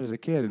having that as a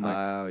kid, and like,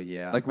 Oh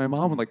yeah. like my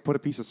mom would like put a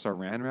piece of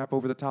Saran wrap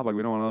over the top. Like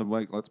we don't want to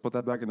like let's put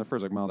that back in the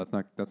fridge. Like Mom, that's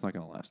not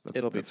gonna last.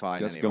 It'll be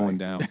fine That's anyway. going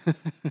down.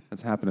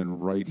 That's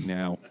happening right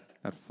now.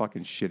 That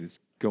fucking shit is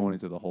going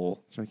into the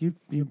hole. She's like,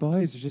 you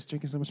boys are just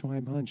drinking so much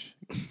Hawaiian punch.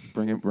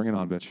 bring it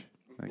on, bitch.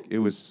 Like it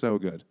was so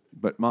good.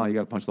 But Ma, you got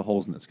to punch the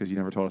holes in this because you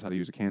never taught us how to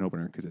use a can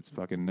opener because it's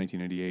fucking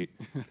 1998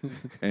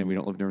 and we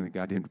don't live during the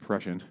goddamn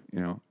depression. You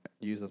know.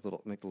 Use those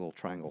make the little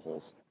triangle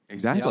holes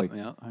Exactly.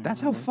 Yeah, I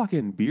That's how remember.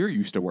 fucking beer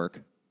used to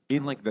work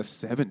in like the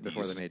 70s.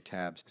 before they made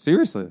tabs.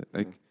 Seriously,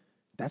 like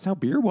that's how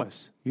beer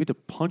was. You had to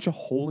punch a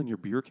hole in your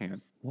beer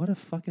can. What a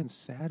fucking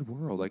sad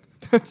world. Like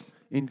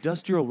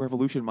industrial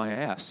revolution, my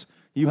ass.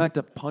 You had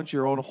to punch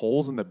your own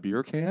holes in the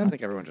beer I can.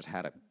 think everyone just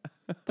had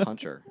a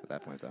puncher at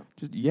that point, though.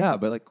 Just, yeah,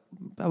 but like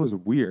that was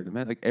weird.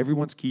 Man, like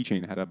everyone's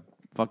keychain had a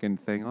fucking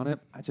thing on it.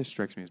 That just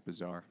strikes me as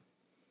bizarre.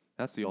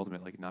 That's the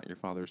ultimate like not your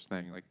father's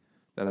thing. Like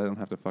that I don't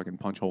have to fucking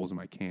punch holes in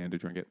my can to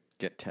drink it.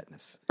 Get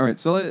tetanus. All right,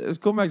 so let's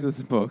go back to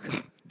this book.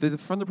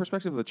 From the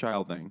perspective of the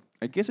child thing,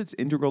 I guess it's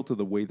integral to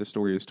the way the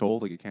story is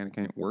told. Like, it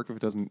can't work if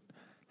it doesn't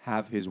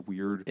have his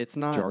weird It's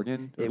not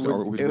jargon, It his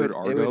would- weird it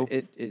argot.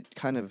 would- It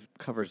kind of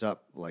covers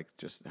up like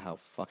just how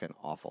fucking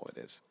awful it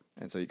is,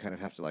 and so you kind of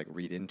have to like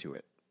read into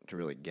it to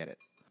really get it.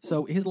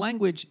 So his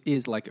language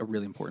is like a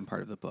really important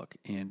part of the book,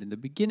 and in the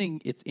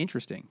beginning, it's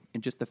interesting,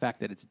 and just the fact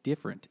that it's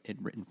different and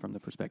written from the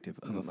perspective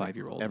of a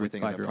 5-year-old. with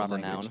everything is a 5-year-old proper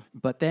language. noun.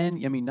 But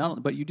then, I mean,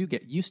 but you do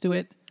get used to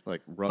it.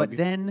 Like rug. But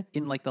then,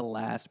 in like the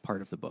last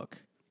part of the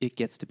book, it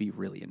gets to be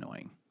really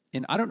annoying.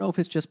 And I don't know if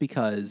it's just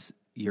because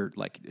you're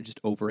like just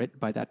over it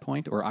by that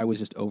point, or I was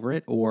just over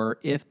it, or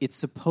if it's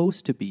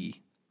supposed to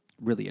be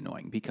really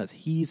annoying because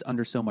he's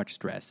under so much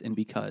stress and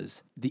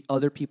because the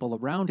other people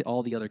around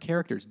all the other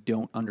characters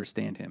don't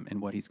understand him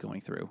and what he's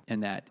going through,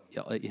 and that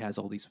it has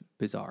all these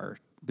bizarre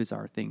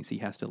things he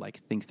has to like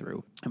think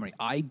through. I mean,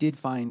 I did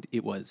find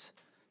it was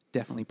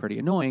definitely pretty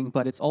annoying,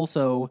 but it's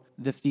also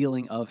the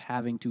feeling of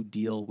having to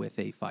deal with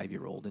a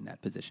 5-year-old in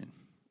that position.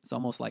 It's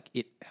almost like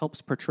it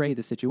helps portray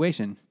the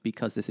situation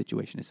because the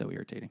situation is so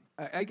irritating.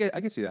 I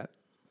can see that.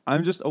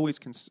 I'm just always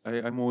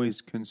I'm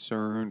always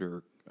concerned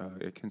or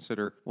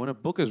consider when a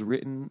book is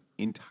written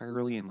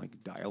entirely in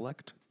like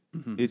dialect,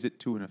 is it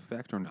to an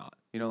effect or not?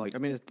 You know, like I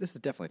mean, this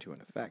is definitely to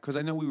an effect. because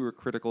I know we were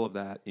critical of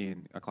that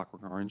in A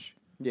Clockwork Orange.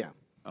 Yeah.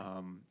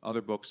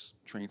 Other books,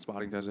 Train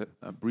Spotting does it.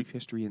 A Brief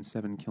History in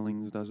 7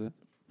 Killings does it.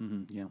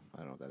 Yeah. I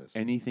don't know what that is.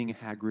 Anything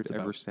Hagrid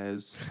ever about.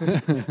 says.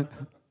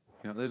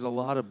 You know, there's a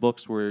lot of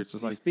books where it's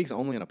just He like speaks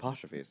only in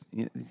apostrophes.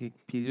 you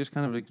just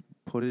kind of like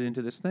put it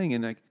into this thing,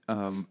 and like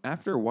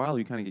after a while,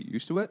 you kind of get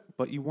used to it.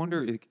 But you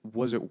wonder, like,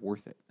 was it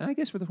worth it? And I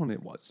guess for this one,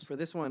 it was. For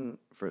this one,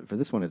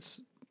 it's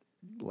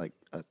like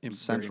a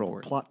central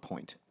important. plot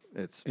point.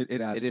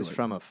 It adds It is to it.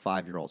 from a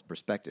 5-year-old's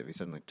perspective. He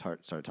suddenly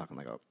started talking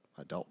like a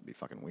adult. Would be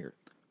fucking weird.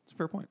 It's a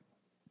fair point.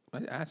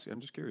 I'm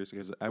just curious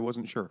because I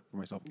wasn't sure for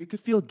myself. It could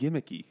feel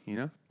gimmicky, you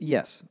know.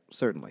 Yes,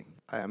 certainly.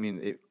 I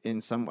mean,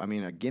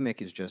 a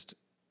gimmick is just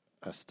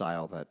a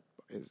style that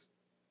is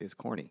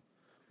corny.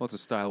 Well, it's a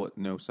style with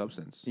no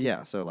substance.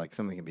 Yeah, so like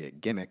something can be a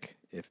gimmick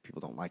if people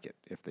don't like it.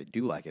 If they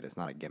do like it, it's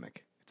not a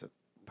gimmick. It's a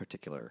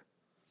particular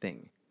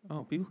thing.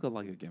 Oh, people could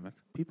like a gimmick.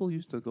 People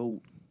used to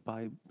go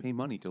pay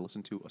money to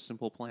listen to A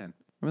Simple Plan.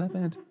 Remember that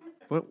band?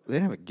 Well, they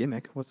didn't have a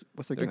gimmick. What's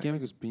their Their gimmick?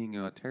 gimmick was being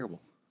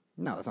terrible.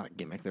 No, that's not a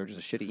gimmick. They're just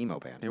a shitty emo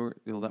band. They were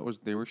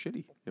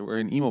shitty. They were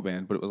an emo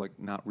band, but it was like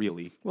not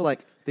really. Well,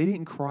 like They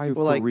didn't cry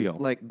for like real.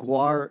 like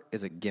Guar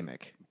is a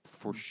gimmick.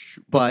 For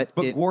sure. But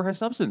But it- Gore has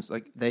substance.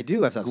 Like They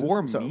do have substance.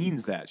 Gore so-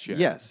 means that shit.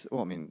 Yes.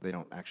 Well, I mean, they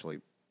don't actually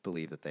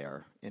believe that they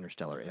are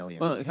interstellar aliens.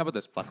 Well, how about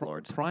this?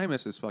 Fucklords.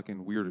 Primus is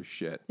fucking weird as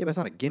shit. Yeah, but it's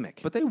not a gimmick.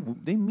 But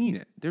they mean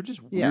it. They're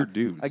just yeah, weird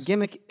dudes. A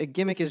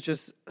gimmick is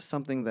just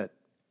something that,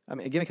 I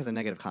mean, a gimmick has a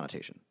negative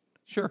connotation.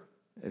 Sure.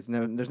 There's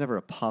never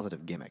a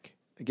positive gimmick.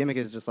 A gimmick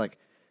is just like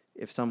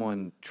if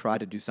someone tried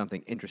to do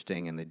something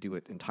interesting and they do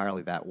it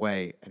entirely that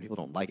way and people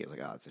don't like it, it's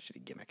like, oh, it's a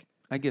shitty gimmick.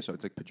 I guess so.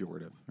 It's like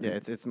pejorative. right? Yeah,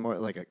 it's more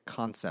like a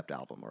concept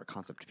album or a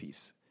concept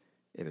piece.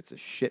 If it's a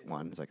shit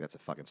one, it's like, that's a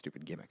fucking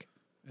stupid gimmick.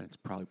 And it's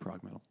probably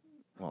prog metal.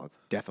 Well, it's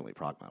definitely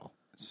prog metal.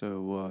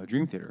 So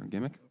Dream Theater,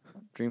 gimmick.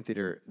 Dream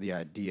Theater, the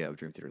idea of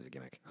Dream Theater is a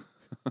gimmick.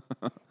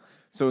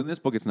 So in this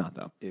book, it's not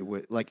though. It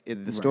would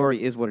the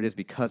story is what it is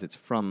because it's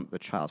from the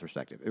child's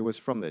perspective. It was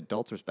from the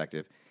adult's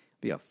perspective,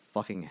 it'd be a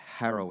fucking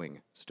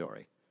harrowing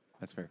story.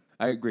 That's fair.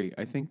 I agree.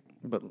 I think,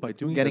 But by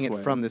doing getting it, it this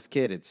way, from this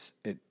kid,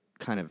 it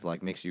kind of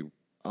like makes you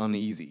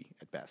uneasy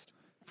at best.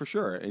 for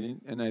sure,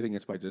 and I think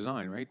it's by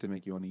design, right, to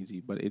make you uneasy.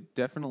 But it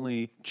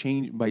definitely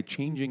by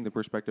changing the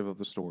perspective of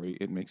the story,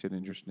 it makes it an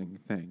interesting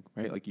thing,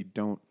 right? Like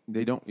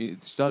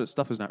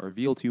stuff is not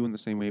revealed to you in the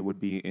same way it would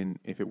be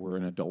if it were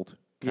an adult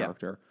Yeah.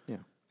 character. Yeah.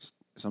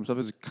 Some stuff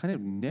is kind of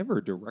never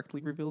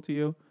directly revealed to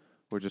you,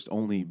 or just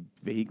only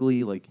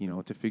vaguely, like,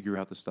 to figure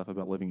out the stuff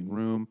about living in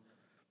room.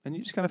 And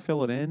you just kind of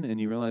fill it in,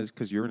 and you realize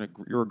because you're a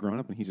grown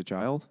up and he's a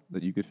child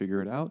that you could figure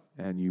it out,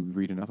 and you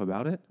read enough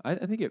about it. I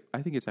think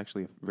it's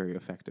actually very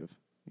effective.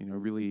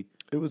 Really,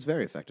 It was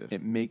very effective.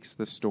 it makes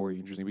the story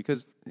interesting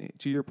because,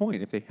 to your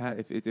point, if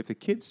the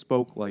kids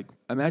spoke like,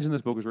 imagine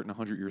this book was written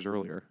 100 years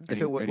earlier. If and it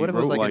he- wa- and what he if it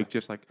was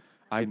wrote like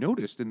I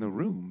noticed in the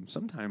room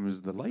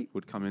sometimes the light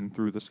would come in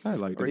through the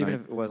skylight, Or and even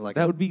if it was like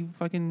that would be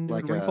fucking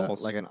like ring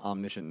false. like an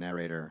omniscient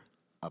narrator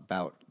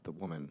about the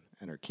woman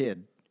and her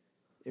kid,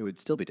 it would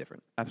still be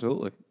different.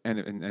 Absolutely,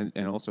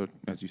 and also,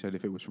 as you said,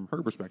 if it was from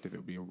her perspective, it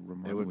would be a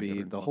remarkably It would be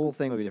different the book. whole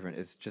thing would be different.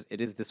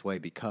 It is this way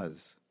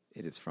because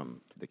it is from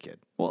the kid.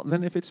 Well,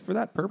 then if it's for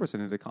that purpose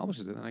and it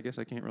accomplishes it, then I guess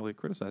I can't really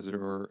criticize it,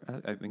 or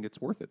I think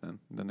it's worth it.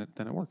 Then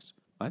it works.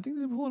 I think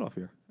they pull it off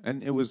here,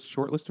 and it was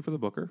shortlisted for the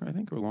Booker, I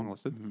think, or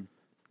longlisted.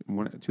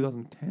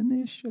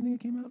 2010-ish, I think it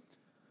came out.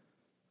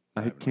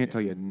 I can't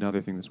tell you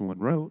another thing this woman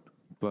wrote,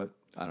 but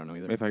I don't know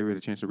either. if I get a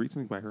chance to read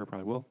something by her, I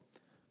probably will,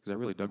 because I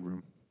really dug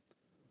Room.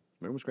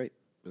 It was great.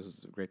 This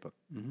was a great book.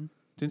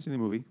 Didn't see the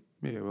movie.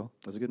 Maybe I will.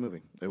 It was a good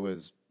movie. It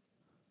was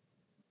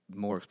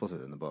more explicit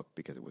than the book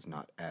because it was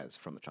not as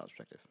from the child's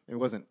perspective. It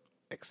wasn't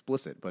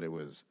explicit, but it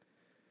was,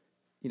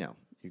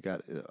 you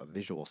got a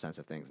visual sense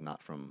of things,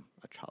 not from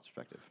a child's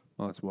perspective.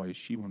 Well, that's why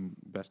she won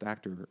Best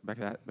Actress,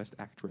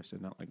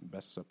 and not like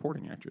Best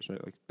Supporting Actress,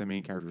 right? Like the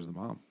main character is the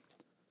mom.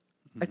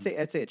 I'd say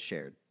it's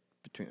shared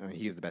between. I mean,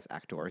 he's the best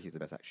actor. She's the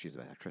best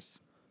actress.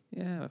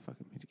 Yeah,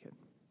 fucking, he's a kid.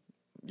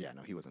 Yeah,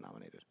 no, he wasn't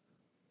nominated.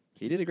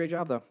 He did a great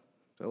job though.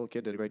 The little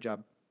kid did a great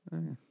job.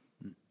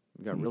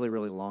 He got really,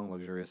 really long,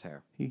 luxurious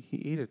hair. He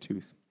ate a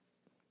tooth.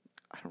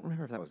 I don't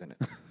remember if that was in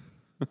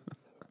it.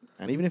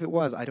 And even if it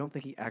was, I don't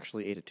think he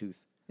actually ate a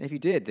tooth. And if he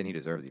did, then he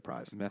deserved the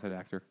prize. Method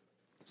actor.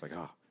 It's like,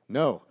 oh,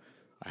 no,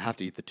 I have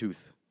to eat the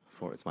tooth,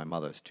 for it's my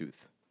mother's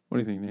tooth. What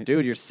do you think, Nate?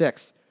 Dude, you're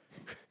 6.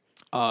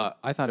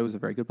 I thought it was a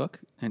very good book,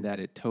 and that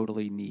it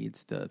totally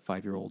needs the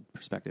 5-year-old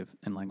perspective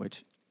and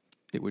language.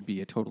 It would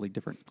be a totally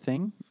different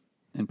thing,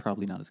 and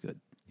probably not as good.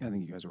 Yeah, I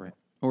think you guys are right.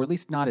 Or at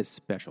least not as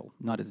special,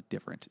 not as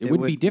different. It It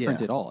wouldn't would- be different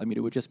yeah. at all. I mean,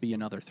 it would just be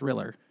another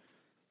thriller.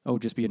 Oh,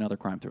 just be another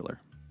crime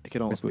thriller. It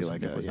could almost be suppose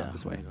like if it a was not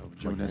this way.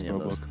 Joe like any Nesbo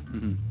of those. book.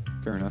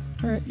 Fair enough.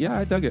 All right. Yeah,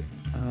 I dug it.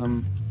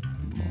 Well,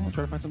 I'll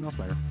try to find something else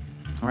by her.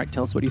 All right,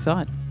 tell us what you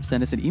thought.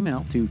 Send us an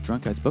email to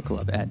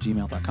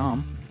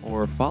drunkguysbookclub@gmail.com.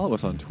 Or follow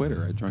us on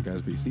Twitter at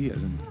DrunkGuysBC,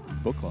 as in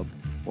book club.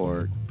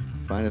 Or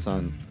find us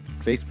on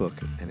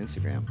Facebook and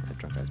Instagram at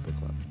Drunk Guys Book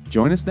Club.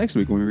 Join us next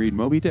week when we read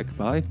Moby Dick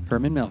by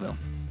Herman Melville.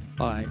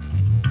 Bye.